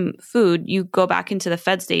consume food, you go back into the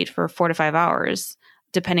fed state for 4 to 5 hours,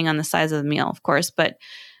 depending on the size of the meal, of course. But,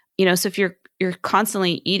 so if you're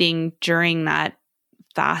constantly eating during that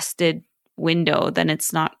fasted window, then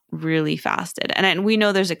it's not really fasted. And we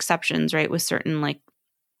know there's exceptions, right, with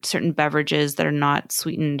certain beverages that are not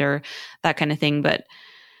sweetened or that kind of thing. But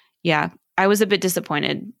yeah, I was a bit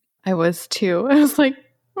disappointed. I was too. I was like,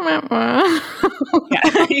 yeah,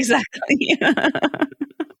 exactly.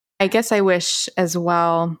 I guess I wish as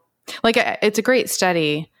well, like it's a great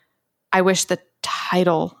study. I wish the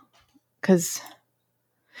title, because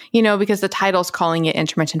the title's calling it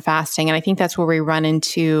intermittent fasting. And I think that's where we run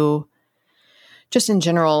into, just in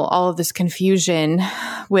general, all of this confusion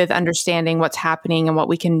with understanding what's happening and what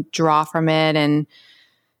we can draw from it. And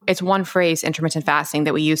it's one phrase, intermittent fasting,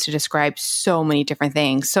 that we use to describe so many different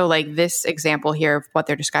things. So like this example here of what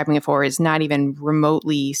they're describing it for is not even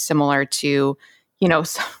remotely similar to,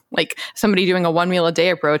 like somebody doing a 1 meal a day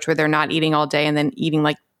approach where they're not eating all day and then eating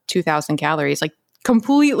like 2,000 calories, like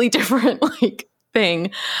completely different like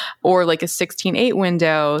thing, or like a 16-8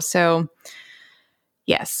 window. So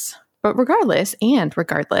yes, but regardless,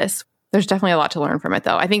 there's definitely a lot to learn from it,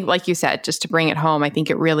 though. I think, like you said, just to bring it home, I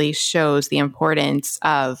think it really shows the importance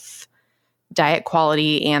of diet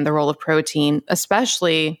quality and the role of protein,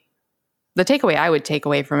 especially the takeaway I would take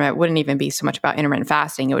away from it wouldn't even be so much about intermittent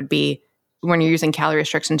fasting. It would be when you're using calorie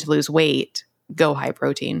restriction to lose weight, go high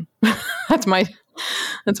protein. That's my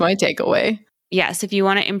takeaway. Yes, if you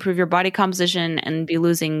want to improve your body composition and be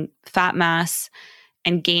losing fat mass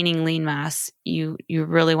and gaining lean mass, you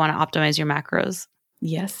really want to optimize your macros.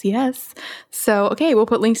 Yes. So, okay, we'll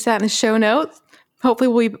put links to that in the show notes.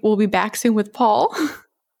 Hopefully we'll be back soon with Paul.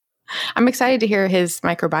 I'm excited to hear his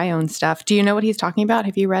microbiome stuff. Do you know what he's talking about?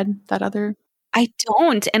 Have you read that other? I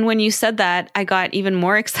don't. And when you said that, I got even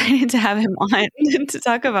more excited to have him on to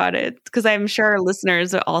talk about it, because I'm sure our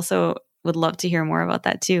listeners also would love to hear more about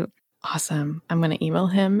that too. Awesome. I'm going to email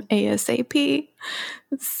him ASAP.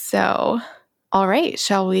 So, all right.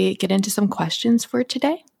 Shall we get into some questions for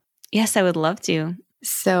today? Yes, I would love to.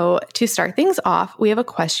 So to start things off, we have a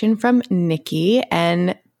question from Nikki,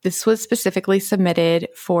 and this was specifically submitted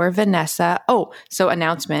for Vanessa. Oh, so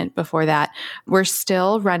announcement before that. We're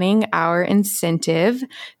still running our incentive.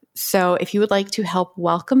 So if you would like to help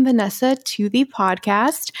welcome Vanessa to the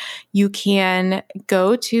podcast, you can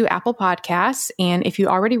go to Apple Podcasts. And if you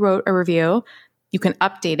already wrote a review, you can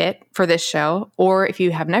update it for this show. Or if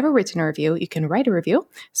you have never written a review, you can write a review.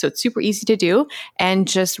 So it's super easy to do. And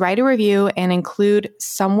just write a review and include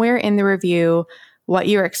somewhere in the review what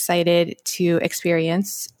you're excited to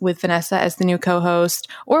experience with Vanessa as the new co-host,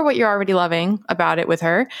 or what you're already loving about it with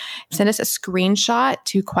her. Send us a screenshot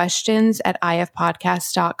to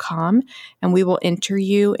questions@ifpodcast.com, and we will enter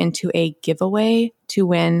you into a giveaway to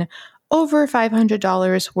win over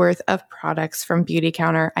 $500 worth of products from Beauty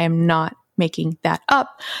Counter. I am not making that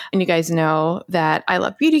up. And you guys know that I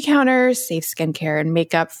love Beauty Counter, safe skincare and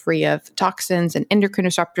makeup free of toxins and endocrine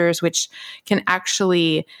disruptors, which can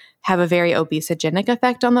actually have a very obesogenic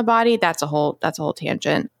effect on the body. That's a whole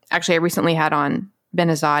tangent. Actually, I recently had on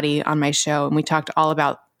Benazati on my show, and we talked all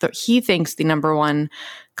about he thinks the number one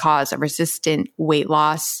cause of resistant weight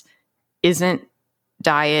loss isn't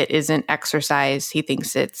diet, isn't exercise. He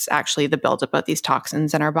thinks it's actually the buildup of these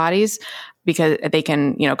toxins in our bodies, because they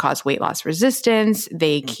can, cause weight loss resistance.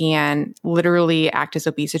 They can literally act as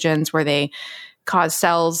obesogens, where they cause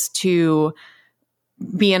cells to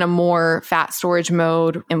be in a more fat storage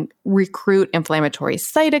mode and recruit inflammatory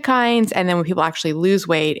cytokines. And then when people actually lose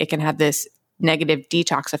weight, it can have this negative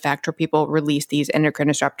detox effect where people release these endocrine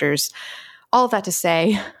disruptors. All of that to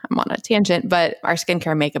say, I'm on a tangent, but our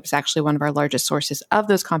skincare makeup is actually one of our largest sources of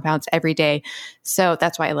those compounds every day. So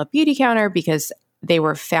that's why I love Beauty Counter, because they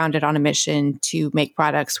were founded on a mission to make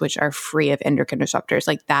products which are free of endocrine disruptors.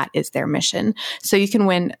 Like, that is their mission. So you can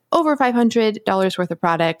win over $500 worth of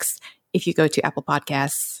products if you go to Apple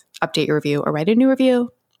Podcasts, update your review, or write a new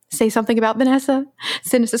review, say something about Vanessa,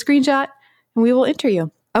 send us a screenshot, and we will enter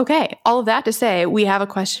you. Okay, all of that to say, we have a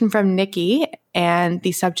question from Nikki, and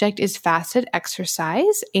the subject is fasted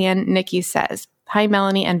exercise. And Nikki says, "Hi,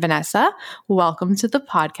 Melanie and Vanessa. Welcome to the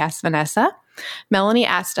podcast, Vanessa. Melanie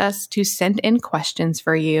asked us to send in questions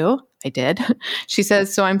for you." I did. She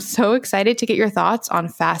says, "So I'm so excited to get your thoughts on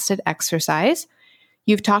fasted exercise.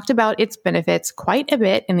 You've talked about its benefits quite a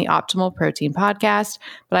bit in the Optimal Protein podcast,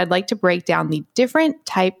 but I'd like to break down the different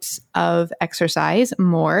types of exercise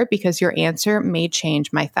more, because your answer may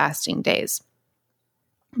change my fasting days.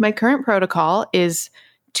 My current protocol is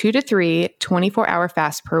 2 to 3 24-hour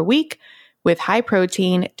fasts per week, with high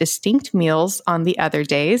protein, distinct meals on the other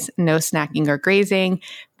days, no snacking or grazing,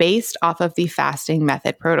 based off of the fasting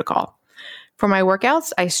method protocol. For my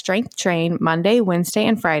workouts, I strength train Monday, Wednesday,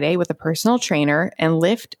 and Friday with a personal trainer and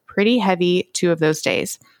lift pretty heavy 2 of those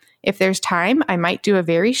days. If there's time, I might do a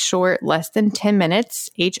very short, less than 10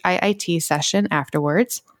 minutes HIIT session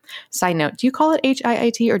afterwards. Side note, do you call it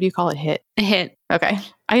HIIT or do you call it HIIT? HIIT. Okay.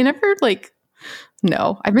 I never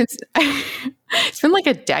no, it's been like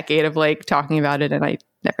a decade of talking about it, and I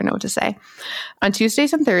never know what to say. On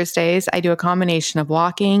Tuesdays and Thursdays, I do a combination of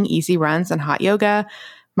walking, easy runs, and hot yoga.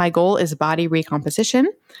 My goal is body recomposition.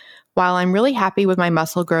 While I'm really happy with my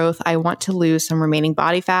muscle growth, I want to lose some remaining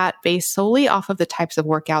body fat based solely off of the types of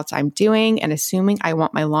workouts I'm doing, and assuming I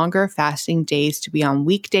want my longer fasting days to be on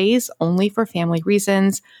weekdays only for family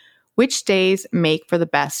reasons. Which days make for the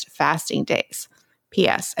best fasting days?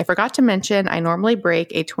 P.S. I forgot to mention I normally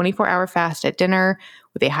break a 24-hour fast at dinner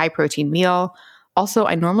with a high-protein meal. Also,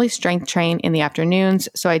 I normally strength train in the afternoons,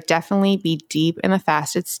 so I'd definitely be deep in the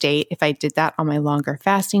fasted state if I did that on my longer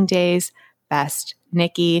fasting days. Best,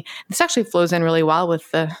 Nikki." This actually flows in really well with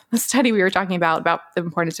the study we were talking about the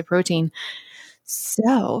importance of protein.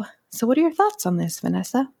 So what are your thoughts on this,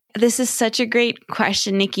 Vanessa? This is such a great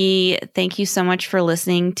question, Nikki. Thank you so much for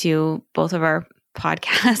listening to both of our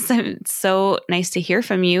podcasts. It's so nice to hear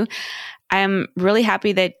from you. I'm really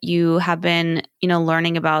happy that you have been,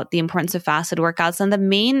 learning about the importance of fasted workouts. And the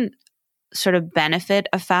main sort of benefit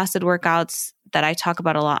of fasted workouts that I talk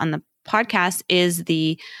about a lot on the podcast is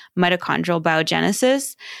the mitochondrial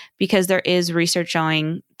biogenesis, because there is research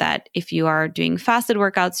showing that if you are doing fasted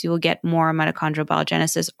workouts, you will get more mitochondrial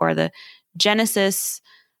biogenesis, or the genesis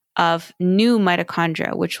of new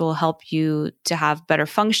mitochondria, which will help you to have better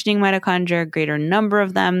functioning mitochondria, greater number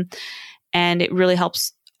of them. And it really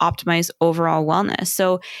helps optimize overall wellness.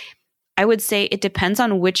 So I would say it depends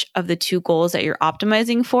on which of the two goals that you're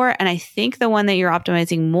optimizing for. And I think the one that you're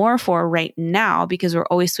optimizing more for right now, because we're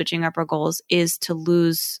always switching up our goals, is to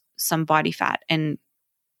lose some body fat and,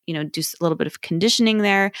 do a little bit of conditioning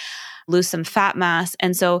there, lose some fat mass.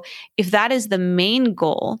 And so if that is the main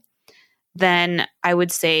goal, then I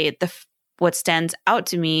would say what stands out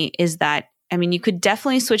to me is that, you could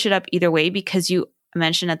definitely switch it up either way, because you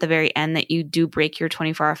mentioned at the very end that you do break your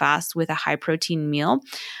 24-hour fast with a high protein meal.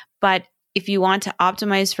 But if you want to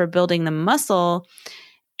optimize for building the muscle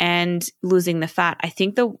and losing the fat, I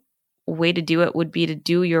think the way to do it would be to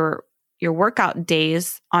do your workout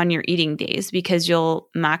days on your eating days, because you'll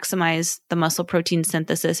maximize the muscle protein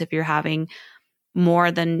synthesis if you're having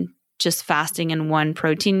more than just fasting in one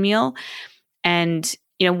protein meal. And,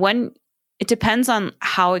 it depends on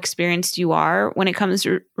how experienced you are when it comes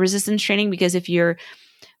to resistance training, because if you're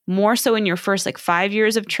more so in your first 5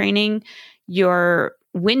 years of training, your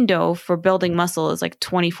window for building muscle is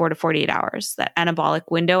 24 to 48 hours, that anabolic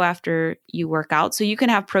window after you work out. So you can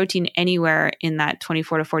have protein anywhere in that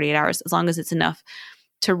 24 to 48 hours, as long as it's enough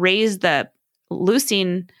to raise the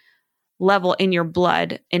leucine level in your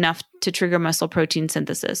blood enough to trigger muscle protein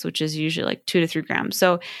synthesis, which is usually 2 to 3 grams.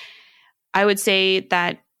 So I would say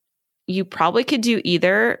that you probably could do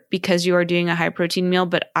either, because you are doing a high protein meal.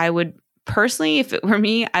 But I would personally, if it were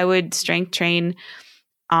me, I would strength train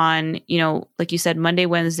on, like you said, Monday,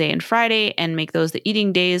 Wednesday, and Friday, and make those the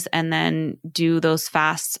eating days, and then do those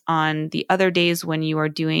fasts on the other days when you are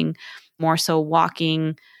doing more so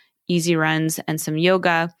walking, easy runs, and some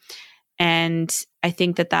yoga. And I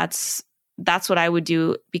think that that's what I would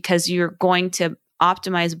do, because you're going to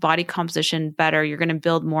optimize body composition better. You're going to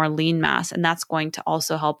build more lean mass, and that's going to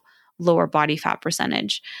also help lower body fat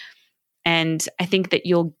percentage. And I think that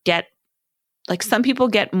you'll get, some people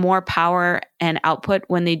get more power and output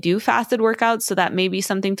when they do fasted workouts. So that may be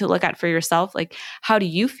something to look at for yourself. How do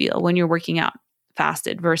you feel when you're working out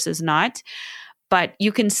fasted versus not? But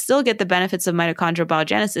you can still get the benefits of mitochondrial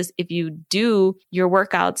biogenesis if you do your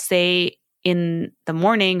workouts, say in the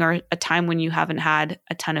morning or a time when you haven't had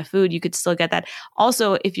a ton of food. You could still get that.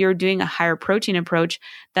 Also, if you're doing a higher protein approach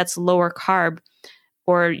that's lower carb,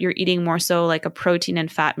 or you're eating more so a protein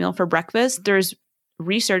and fat meal for breakfast, there's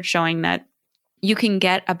research showing that you can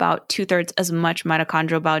get about 2/3 as much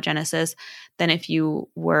mitochondrial biogenesis than if you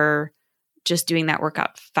were just doing that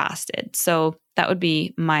workout fasted. So that would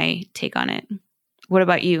be my take on it. What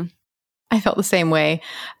about you? I felt the same way.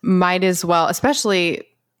 Might as well, especially,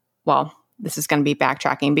 this is going to be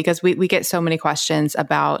backtracking, because we get so many questions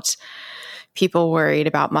about people worried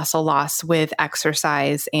about muscle loss with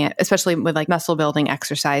exercise, and especially with muscle building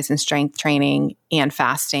exercise and strength training and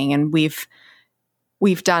fasting. And we've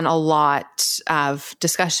done a lot of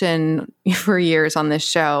discussion for years on this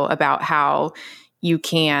show about how you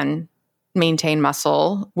can maintain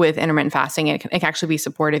muscle with intermittent fasting. It can actually be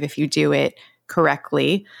supportive if you do it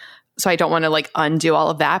correctly. So I don't want to undo all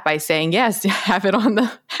of that by saying, yes, have it on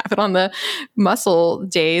the muscle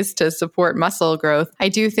days to support muscle growth. I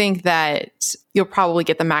do think that you'll probably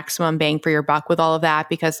get the maximum bang for your buck with all of that,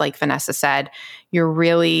 because like Vanessa said, you're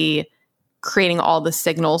really creating all the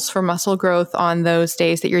signals for muscle growth on those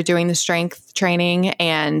days that you're doing the strength training,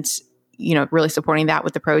 and really supporting that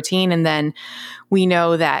with the protein. And then we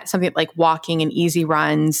know that something like walking and easy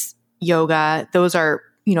runs, yoga, those are,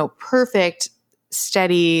 perfect,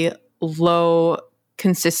 steady, low,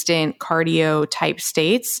 consistent cardio type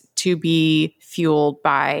states to be fueled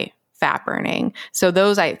by fat burning. So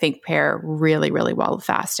those, I think, pair really, really well with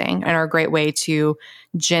fasting and are a great way to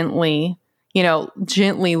gently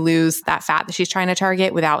lose that fat that she's trying to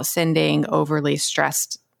target without sending overly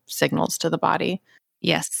stressed signals to the body.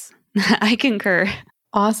 Yes, I concur.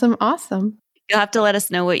 Awesome. You'll have to let us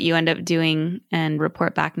know what you end up doing and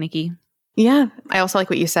report back, Nikki. Yeah. I also like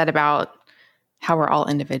what you said about how we're all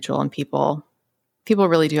individual, and people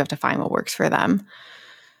really do have to find what works for them.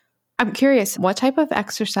 I'm curious, what type of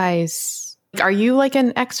exercise, are you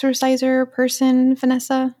an exerciser person,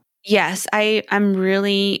 Vanessa? Yes, I'm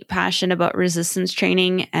really passionate about resistance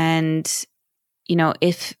training, and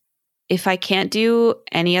if I can't do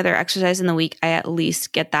any other exercise in the week, I at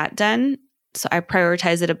least get that done. So I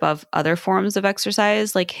prioritize it above other forms of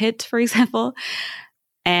exercise, like HIIT, for example.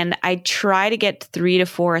 And I try to get 3 to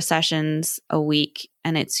 4 sessions a week,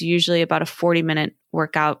 and it's usually about a 40-minute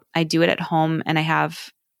workout. I do it at home, and I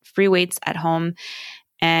have free weights at home,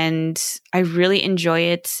 and I really enjoy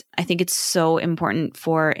it. I think it's so important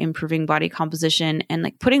for improving body composition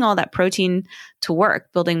and putting all that protein to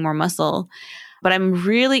work, building more muscle. But I'm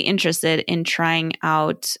really interested in trying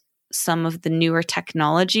out some of the newer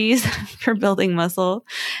technologies for building muscle.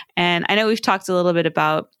 And I know we've talked a little bit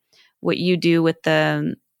about what you do with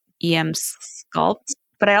the EM Sculpt,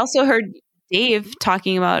 but I also heard Dave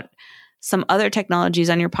talking about some other technologies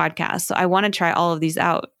on your podcast. So I want to try all of these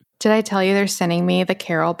out. Did I tell you they're sending me the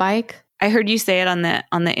Carol bike? I heard you say it on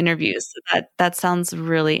the interviews. So that sounds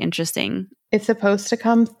really interesting. It's supposed to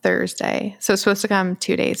come Thursday. So it's supposed to come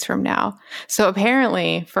 2 days from now. So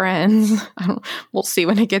apparently, friends, we'll see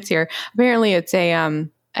when it gets here. Apparently it's a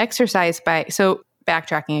exercise bike. So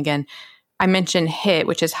backtracking again, I mentioned HIIT,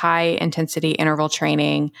 which is high intensity interval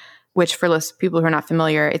training, which for people who are not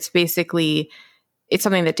familiar, it's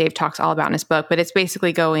something that Dave talks all about in his book, but it's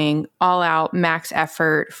basically going all out max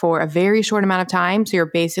effort for a very short amount of time. So you're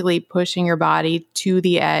basically pushing your body to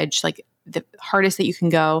the edge, like the hardest that you can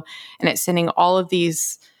go. And it's sending all of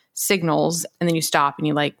these signals, and then you stop and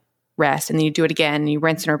you like rest, and then you do it again and you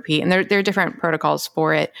rinse and repeat. And there are different protocols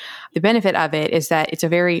for it. The benefit of it is that it's a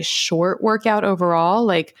very short workout overall.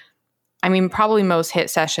 Probably most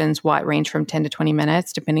HIIT sessions, range from 10 to 20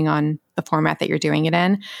 minutes, depending on the format that you're doing it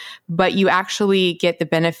in. But you actually get the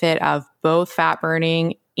benefit of both fat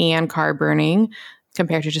burning and carb burning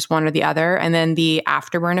compared to just one or the other. And then the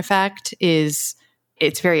afterburn effect it's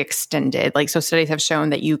very extended. So studies have shown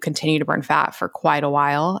that you continue to burn fat for quite a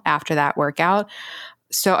while after that workout.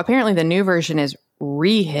 So apparently the new version is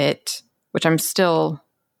ReHIT, which I'm still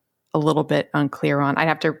a little bit unclear on. I'd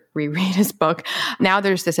have to reread his book. Now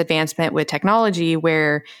there's this advancement with technology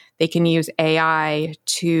where they can use AI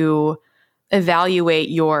to evaluate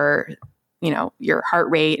your heart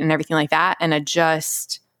rate and everything like that, and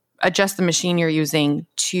adjust the machine you're using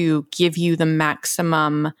to give you the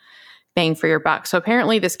maximum bang for your buck. So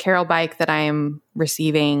apparently this Carol bike that I am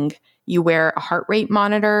receiving, you wear a heart rate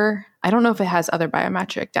monitor. I don't know if it has other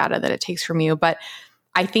biometric data that it takes from you, but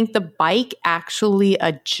I think the bike actually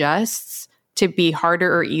adjusts to be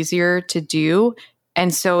harder or easier to do.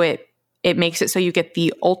 And so it makes it so you get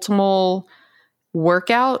the ultimate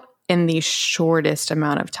workout in the shortest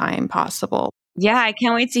amount of time possible. Yeah, I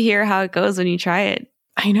can't wait to hear how it goes when you try it.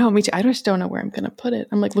 I know, me too. I just don't know where I'm going to put it.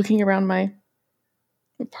 I'm looking around my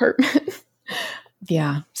apartment.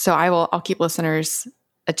 Yeah. So I'll keep listeners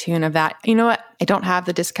attuned of that. You know what? I don't have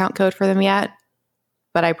the discount code for them yet,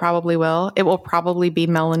 but I probably will. It will probably be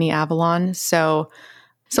Melanie Avalon. So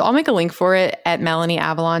I'll make a link for it at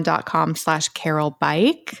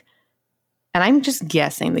melanieavalon.com/carolbike. And I'm just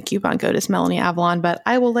guessing the coupon code is Melanie Avalon, but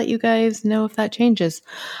I will let you guys know if that changes.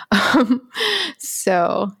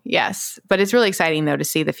 So yes, but it's really exciting though to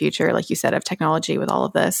see the future, like you said, of technology with all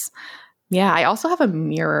of this. Yeah. I also have a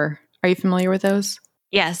mirror. Are you familiar with those?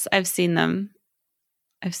 Yes, I've seen them.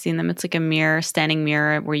 It's like a standing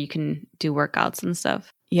mirror where you can do workouts and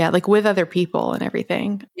stuff. Yeah, with other people and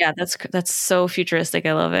everything. Yeah, that's so futuristic.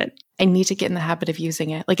 I love it. I need to get in the habit of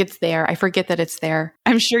using it. It's there. I forget that it's there.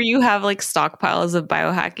 I'm sure you have stockpiles of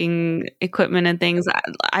biohacking equipment and things.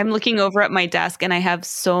 I'm looking over at my desk and I have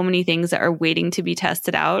so many things that are waiting to be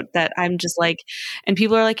tested out that I'm just and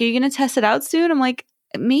people are like, are you going to test it out soon? I'm like,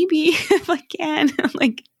 maybe if I can.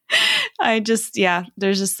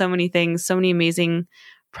 There's just so many things, so many amazing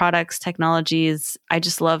products, technologies. I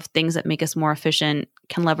just love things that make us more efficient,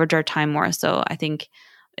 can leverage our time more. So I think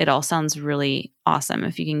it all sounds really awesome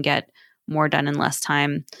if you can get more done in less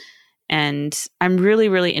time. And I'm really,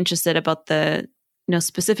 really interested about the,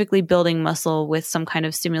 specifically building muscle with some kind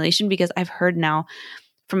of stimulation, because I've heard now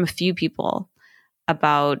from a few people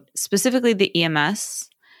about specifically the EMS,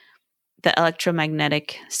 the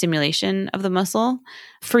electromagnetic stimulation of the muscle.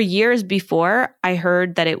 For years before, I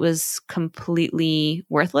heard that it was completely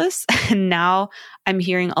worthless. And now I'm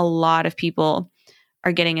hearing a lot of people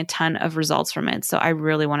are getting a ton of results from it. So I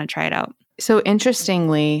really want to try it out. So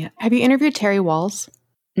interestingly, have you interviewed Terry Walls?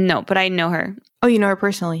 No, but I know her. Oh, you know her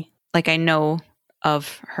personally? I know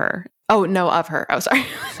of her. Oh, know of her. Oh, sorry.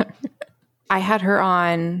 I had her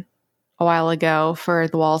on a while ago for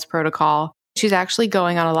the Walls Protocol. She's actually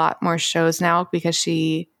going on a lot more shows now because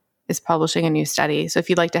she is publishing a new study. So if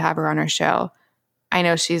you'd like to have her on her show, I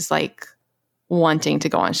know she's wanting to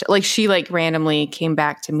go on show. She randomly came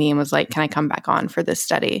back to me and was like, can I come back on for this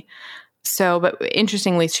study? So, but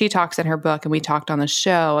interestingly, she talks in her book, and we talked on the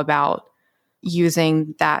show about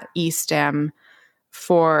using that e-stim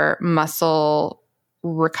for muscle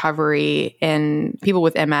recovery in people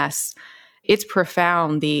with MS. It's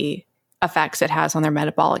profound, the effects it has on their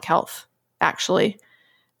metabolic health, actually,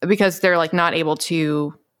 because they're not able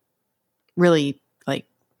to really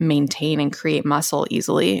maintain and create muscle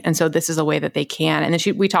easily. And so this is a way that they can. And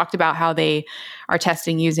then we talked about how they are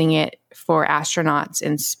testing using it for astronauts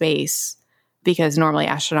in space because normally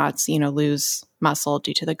astronauts, lose muscle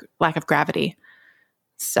due to the lack of gravity.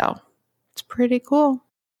 So it's pretty cool.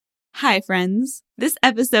 Hi, friends. This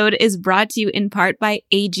episode is brought to you in part by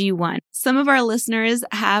AG1. Some of our listeners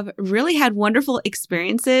have really had wonderful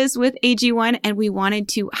experiences with AG1, and we wanted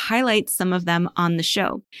to highlight some of them on the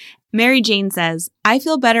show. Mary Jane says, I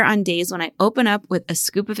feel better on days when I open up with a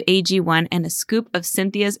scoop of AG1 and a scoop of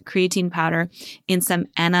Cynthia's creatine powder in some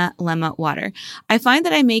Ana Lema water. I find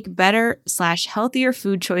that I make better/healthier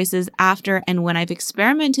food choices after, and when I've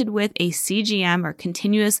experimented with a CGM or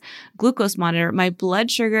continuous glucose monitor, my blood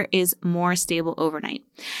sugar is more stable overnight.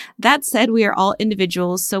 That said, we are all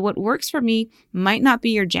individuals, so what works for me might not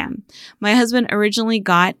be your jam. My husband originally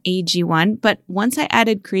got AG1, but once I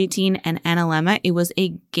added creatine and Ana Lema, it was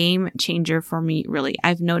a game changer for me, really.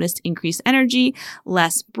 I've noticed increased energy,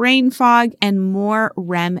 less brain fog, and more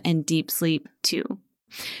REM and deep sleep too.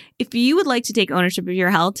 If you would like to take ownership of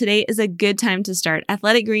your health, today is a good time to start.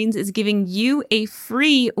 Athletic Greens is giving you a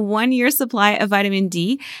free 1-year supply of vitamin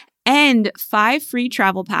D and 5 free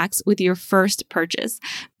travel packs with your first purchase.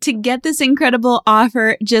 To get this incredible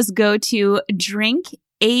offer, just go to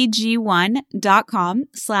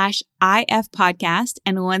drinkag1.com/IF podcast.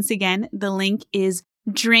 And once again, the link is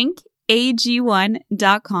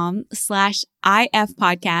drinkag1.com/IF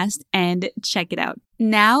podcast and check it out.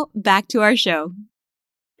 Now back to our show.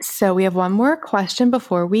 So we have one more question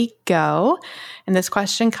before we go. And this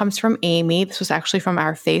question comes from Amy. This was actually from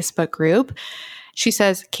our Facebook group. She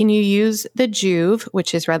says, can you use the Joovv,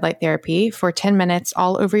 which is red light therapy, for 10 minutes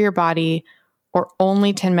all over your body or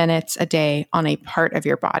only 10 minutes a day on a part of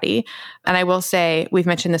your body? And I will say, we've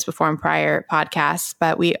mentioned this before in prior podcasts,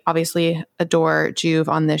 but we obviously adore Joovv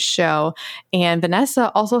on this show. And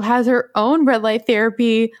Vanessa also has her own red light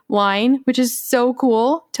therapy line, which is so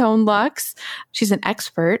cool, Tone Lux. She's an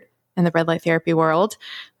expert in the red light therapy world.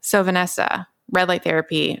 So Vanessa, red light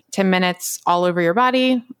therapy, 10 minutes all over your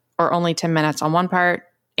body or only 10 minutes on one part?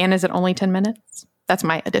 And is it only 10 minutes? That's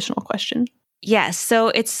my additional question. Yes. So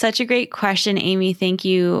it's such a great question, Amy. Thank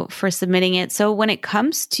you for submitting it. So when it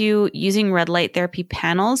comes to using red light therapy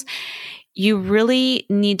panels, you really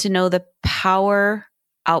need to know the power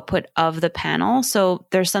output of the panel. So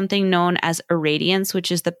there's something known as irradiance,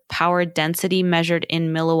 which is the power density measured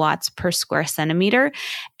in milliwatts per square centimeter.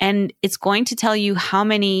 And it's going to tell you how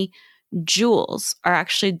many joules are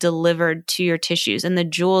actually delivered to your tissues. And the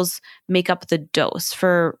joules make up the dose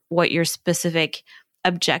for what your specific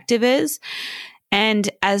objective is. And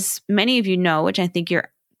as many of you know, which I think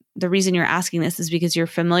the reason you're asking this is because you're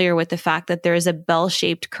familiar with the fact that there is a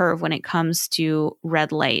bell-shaped curve when it comes to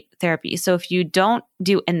red light therapy. So if you don't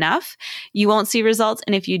do enough, you won't see results.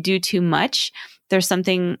 And if you do too much, there's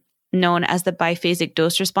something known as the biphasic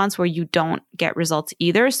dose response where you don't get results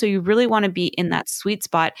either. So you really want to be in that sweet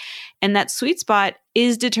spot. And that sweet spot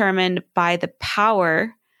is determined by the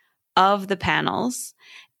power of the panels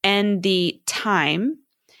and the time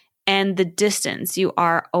and the distance you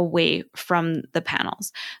are away from the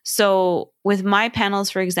panels. So with my panels,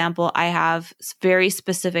 for example, I have very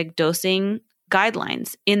specific dosing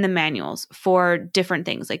guidelines in the manuals for different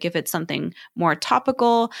things. Like if it's something more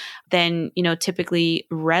topical, then, typically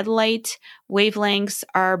red light wavelengths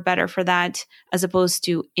are better for that as opposed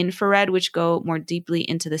to infrared, which go more deeply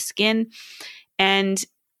into the skin. And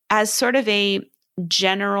as sort of a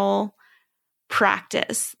general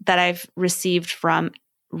practice that I've received from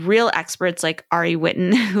real experts like Ari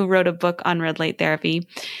Whitten, who wrote a book on red light therapy,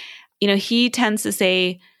 he tends to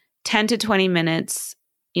say 10 to 20 minutes,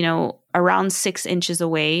 around 6 inches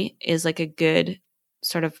away is like a good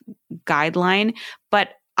sort of guideline. But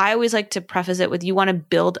I always like to preface it with, you want to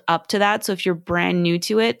build up to that. So if you're brand new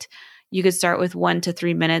to it, you could start with 1 to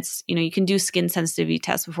 3 minutes. You can do skin sensitivity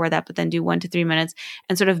tests before that, but then do 1 to 3 minutes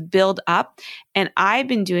and sort of build up. And I've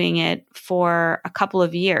been doing it for a couple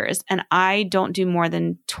of years and I don't do more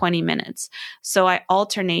than 20 minutes. So I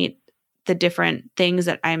alternate the different things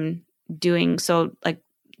that I'm doing. So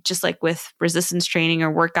just like with resistance training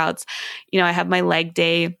or workouts, I have my leg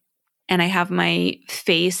day and I have my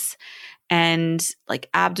face and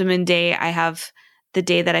abdomen day. I have the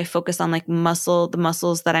day that I focus on the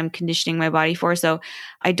muscles that I'm conditioning my body for. So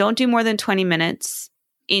I don't do more than 20 minutes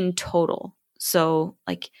in total. So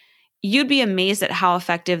you'd be amazed at how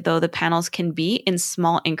effective though the panels can be in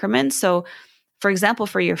small increments. So for example,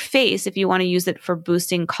 for your face, if you want to use it for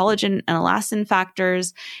boosting collagen and elastin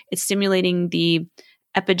factors, it's stimulating the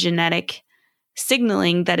epigenetic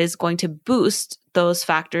signaling that is going to boost those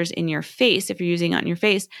factors in your face. If you're using it on your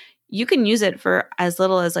face, you can use it for as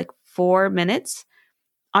little as 4 minutes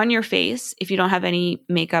on your face if you don't have any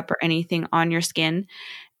makeup or anything on your skin.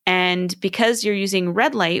 And because you're using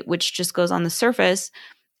red light, which just goes on the surface,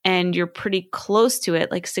 and you're pretty close to it,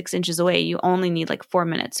 like 6 inches away, you only need like 4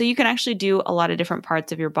 minutes. So you can actually do a lot of different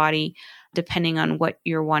parts of your body depending on what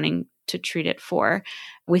you're wanting to treat it for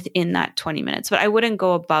within that 20 minutes. But I wouldn't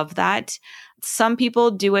go above that. Some people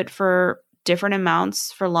do it for different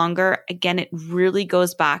amounts for longer. Again, it really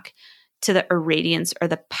goes back to the irradiance or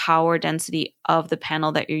the power density of the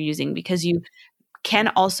panel that you're using, because you can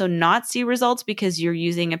also not see results because you're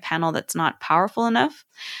using a panel that's not powerful enough.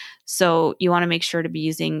 So you want to make sure to be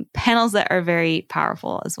using panels that are very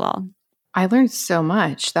powerful as well. I learned so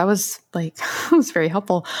much. That was it was very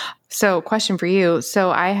helpful. So question for you.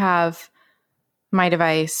 So I have my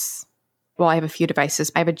device. Well, I have a few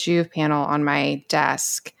devices. I have a Juve panel on my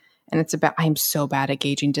desk, and I'm so bad at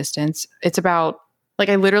gauging distance. It's about,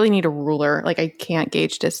 I literally need a ruler. I can't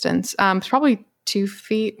gauge distance. It's probably 2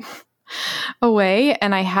 feet away,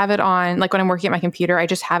 and I have it on, when I'm working at my computer, I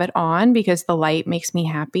just have it on because the light makes me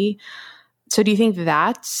happy. So do you think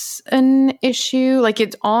that's an issue?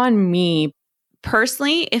 It's on me.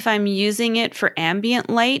 Personally, if I'm using it for ambient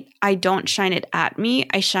light, I don't shine it at me.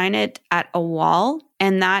 I shine it at a wall,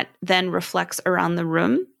 and that then reflects around the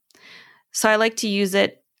room. So I like to use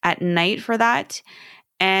it at night for that.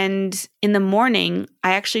 And in the morning,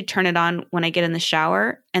 I actually turn it on when I get in the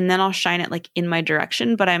shower, and then I'll shine it in my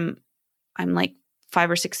direction, but I'm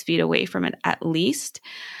 5 or 6 feet away from it at least.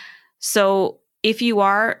 So if you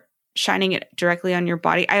are shining it directly on your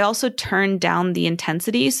body, I also turn down the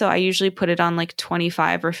intensity. So I usually put it on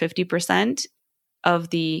 25 or 50% of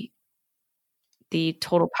the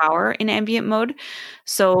total power in ambient mode.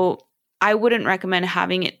 So I wouldn't recommend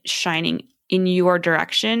having it shining in your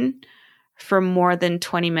direction for more than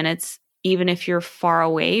 20 minutes, even if you're far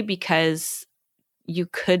away, because you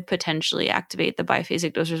could potentially activate the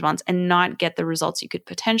biphasic dose response and not get the results you could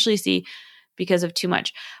potentially see because of too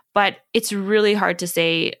much. But it's really hard to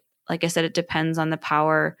say. Like I said, it depends on the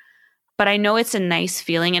power. But I know it's a nice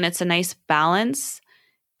feeling, and it's a nice balance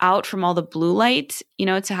out from all the blue light,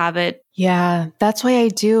 to have it. Yeah, that's why I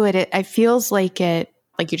do it. It feels like it,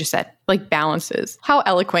 like you just said, balances. How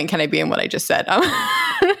eloquent can I be in what I just said?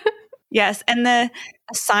 Yes. And a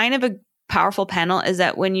sign of a powerful panel is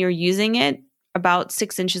that when you're using it about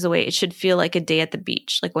 6 inches away, it should feel like a day at the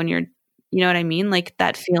beach. When you're, you know what I mean?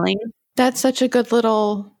 That feeling. That's such a good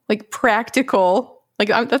little, practical,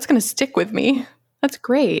 that's going to stick with me. That's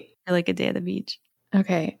great. I like a day at the beach.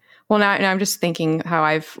 Okay. Well, now I'm just thinking how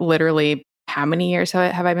I've literally, how many years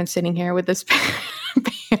have I been sitting here with this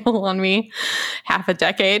panel on me? Half a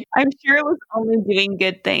decade. I'm sure it was only doing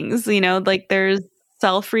good things. There's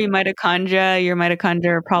cell-free mitochondria. Your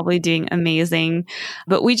mitochondria are probably doing amazing,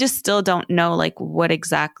 but we just still don't know what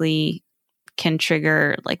exactly can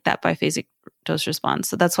trigger that biphasic dose response.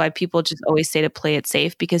 So that's why people just always say to play it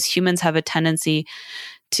safe, because humans have a tendency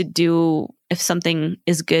to do, if something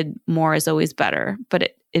is good, more is always better, but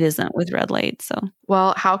it isn't with red light. So,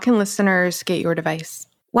 well, how can listeners get your device?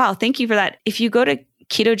 Wow, thank you for that. If you go to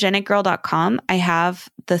ketogenicgirl.com, I have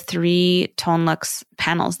the 3 Tone Lux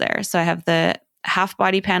panels there. So I have the half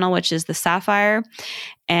body panel, which is the sapphire,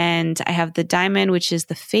 and I have the diamond, which is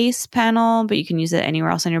the face panel, but you can use it anywhere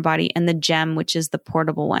else on your body, and the gem, which is the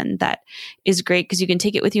portable one. That is great because you can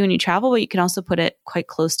take it with you when you travel, but you can also put it quite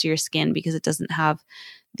close to your skin because it doesn't have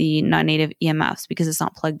the non-native EMFs because it's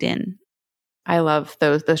not plugged in. I love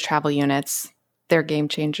those travel units. They're game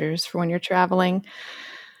changers for when you're traveling.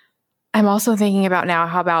 I'm also thinking about now,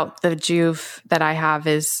 how about the Juve that I have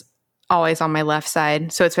is always on my left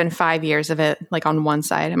side. So it's been 5 years of it on one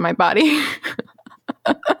side of my body.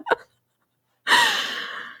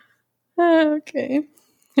 Okay.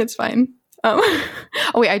 It's fine. Oh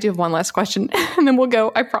wait, I do have one last question and then we'll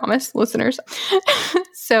go, I promise, listeners.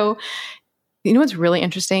 So, what's really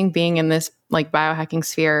interesting being in this biohacking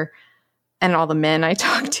sphere and all the men I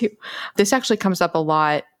talk to? This actually comes up a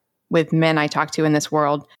lot with men I talk to in this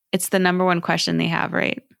world. It's the number one question they have,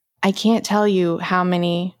 right? I can't tell you how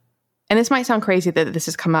many, and this might sound crazy that this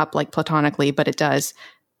has come up platonically, but it does.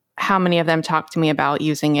 How many of them talk to me about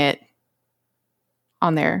using it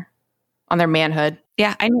on their manhood?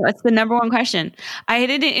 Yeah, I know. It's the number one question. I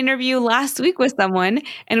did an interview last week with someone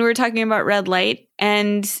and we were talking about red light,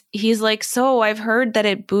 and he's like, so I've heard that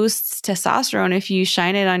it boosts testosterone if you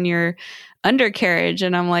shine it on your undercarriage.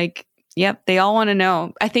 And I'm like, yep, they all want to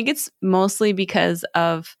know. I think it's mostly because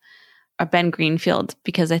of Ben Greenfield,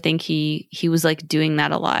 because I think he was doing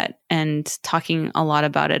that a lot and talking a lot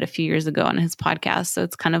about it a few years ago on his podcast. So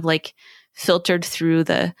it's kind of filtered through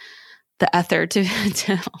the ether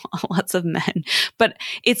to lots of men. But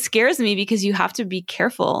it scares me because you have to be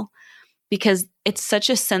careful because it's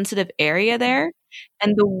such a sensitive area there.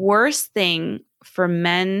 And the worst thing for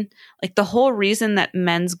men, like the whole reason that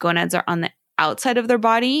men's gonads are on the outside of their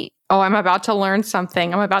body. Oh, I'm about to learn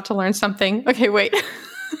something. Okay, wait.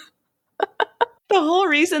 The whole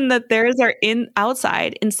reason that theirs are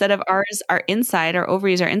outside instead of ours are inside, our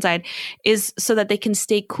ovaries are inside, is so that they can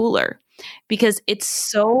stay cooler. Because it's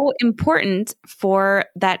so important for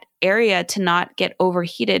that area to not get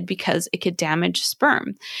overheated because it could damage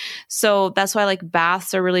sperm. So that's why like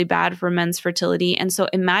baths are really bad for men's fertility. And so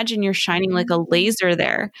imagine you're shining like a laser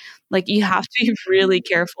there. Like you have to be really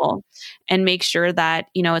careful and make sure that,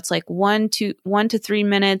 it's like 1 to 3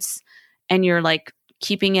 minutes and you're like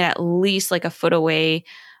keeping it at least like a foot away.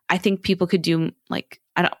 I think people could do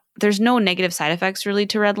there's no negative side effects really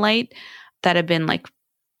to red light that have been like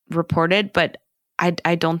reported, but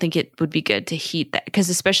I don't think it would be good to heat that, because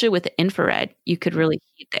especially with the infrared, you could really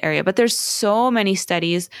heat the area. But there's so many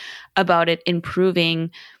studies about it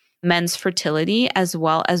improving men's fertility as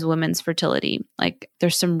well as women's fertility. Like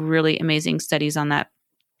there's some really amazing studies on that.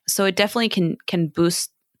 So it definitely can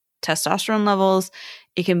boost testosterone levels.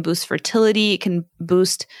 It can boost fertility. It can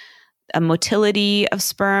boost a motility of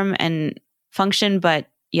sperm and function. But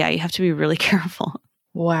yeah, you have to be really careful.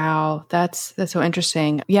 Wow, that's so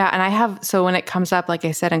interesting. Yeah, and so when it comes up, like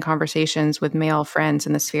I said, in conversations with male friends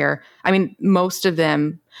in the sphere, I mean, most of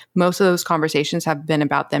those conversations have been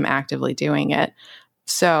about them actively doing it.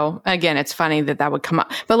 So again, it's funny that would come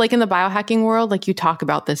up. But like in the biohacking world, like you talk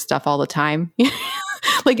about this stuff all the time.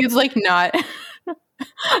 Like it's like not,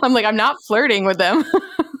 I'm not flirting with them.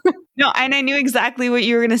 No, and I knew exactly what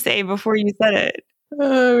you were going to say before you said it.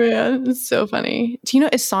 Oh man, it's so funny. Do you know,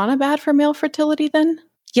 is sauna bad for male fertility then?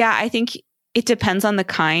 Yeah, I think it depends on the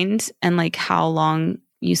kind and like how long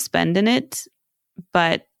you spend in it.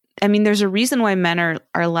 But I mean, there's a reason why men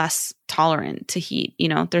are less tolerant to heat.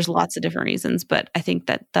 There's lots of different reasons, but I think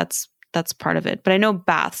that's part of it. But I know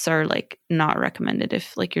baths are like not recommended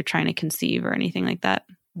if like you're trying to conceive or anything like that.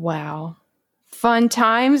 Wow. Fun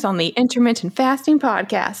times on the Intermittent Fasting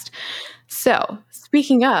Podcast. So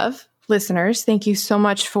speaking of listeners, thank you so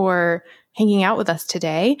much for hanging out with us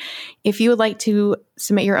today. If you would like to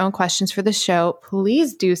submit your own questions for the show,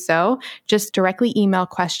 please do so. Just directly email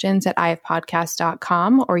questions at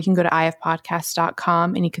ifpodcast.com, or you can go to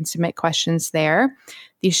ifpodcast.com and you can submit questions there.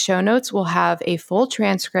 These show notes will have a full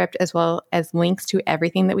transcript as well as links to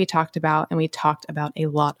everything that we talked about. And we talked about a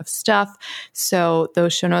lot of stuff. So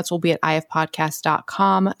those show notes will be at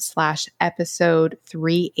ifpodcast.com/episode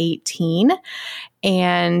 318.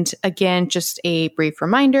 And again, just a brief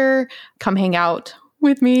reminder, come hang out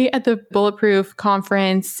with me at the Bulletproof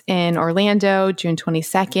Conference in Orlando, June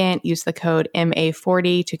 22nd. Use the code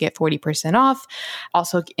MA40 to get 40% off.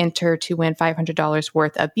 Also enter to win $500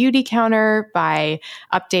 worth of Beauty Counter by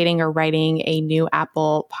updating or writing a new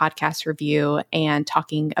Apple podcast review and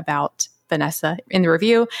talking about Vanessa in the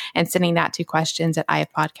review and sending that to questions at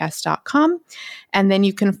ifpodcast.com. And then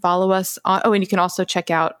you can follow us on, and you can also check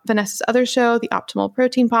out Vanessa's other show, the Optimal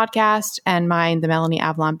Protein Podcast, and mine, the Melanie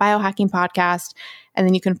Avalon Biohacking Podcast. And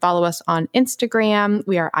then you can follow us on Instagram.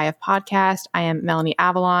 We are IF Podcast. I am Melanie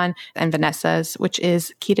Avalon, and Vanessa's, which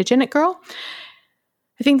is Ketogenic Girl.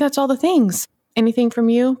 I think that's all the things. Anything from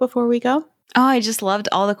you before we go? Oh, I just loved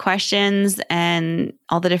all the questions and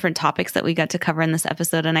all the different topics that we got to cover in this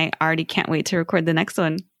episode. And I already can't wait to record the next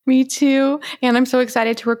one. Me too. And I'm so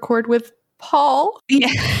excited to record with Paul.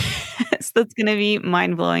 Yes, that's going to be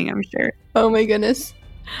mind-blowing, I'm sure. Oh my goodness.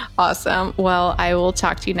 Awesome. Well, I will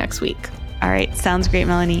talk to you next week. All right. Sounds great,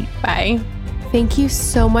 Melanie. Bye. Thank you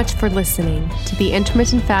so much for listening to the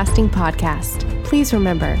Intermittent Fasting Podcast. Please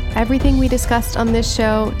remember, everything we discussed on this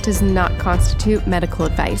show does not constitute medical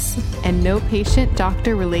advice, and no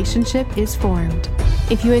patient-doctor relationship is formed.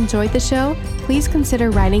 If you enjoyed the show, please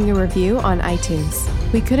consider writing a review on iTunes.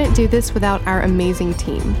 We couldn't do this without our amazing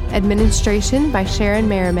team. Administration by Sharon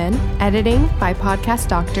Merriman, editing by Podcast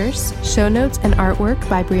Doctors, show notes and artwork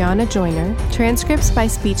by Brianna Joyner, transcripts by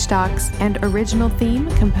Speech Docs, and original theme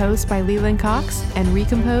composed by Leland Cox and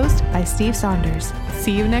recomposed by Steve Saunders.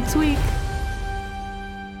 See you next week.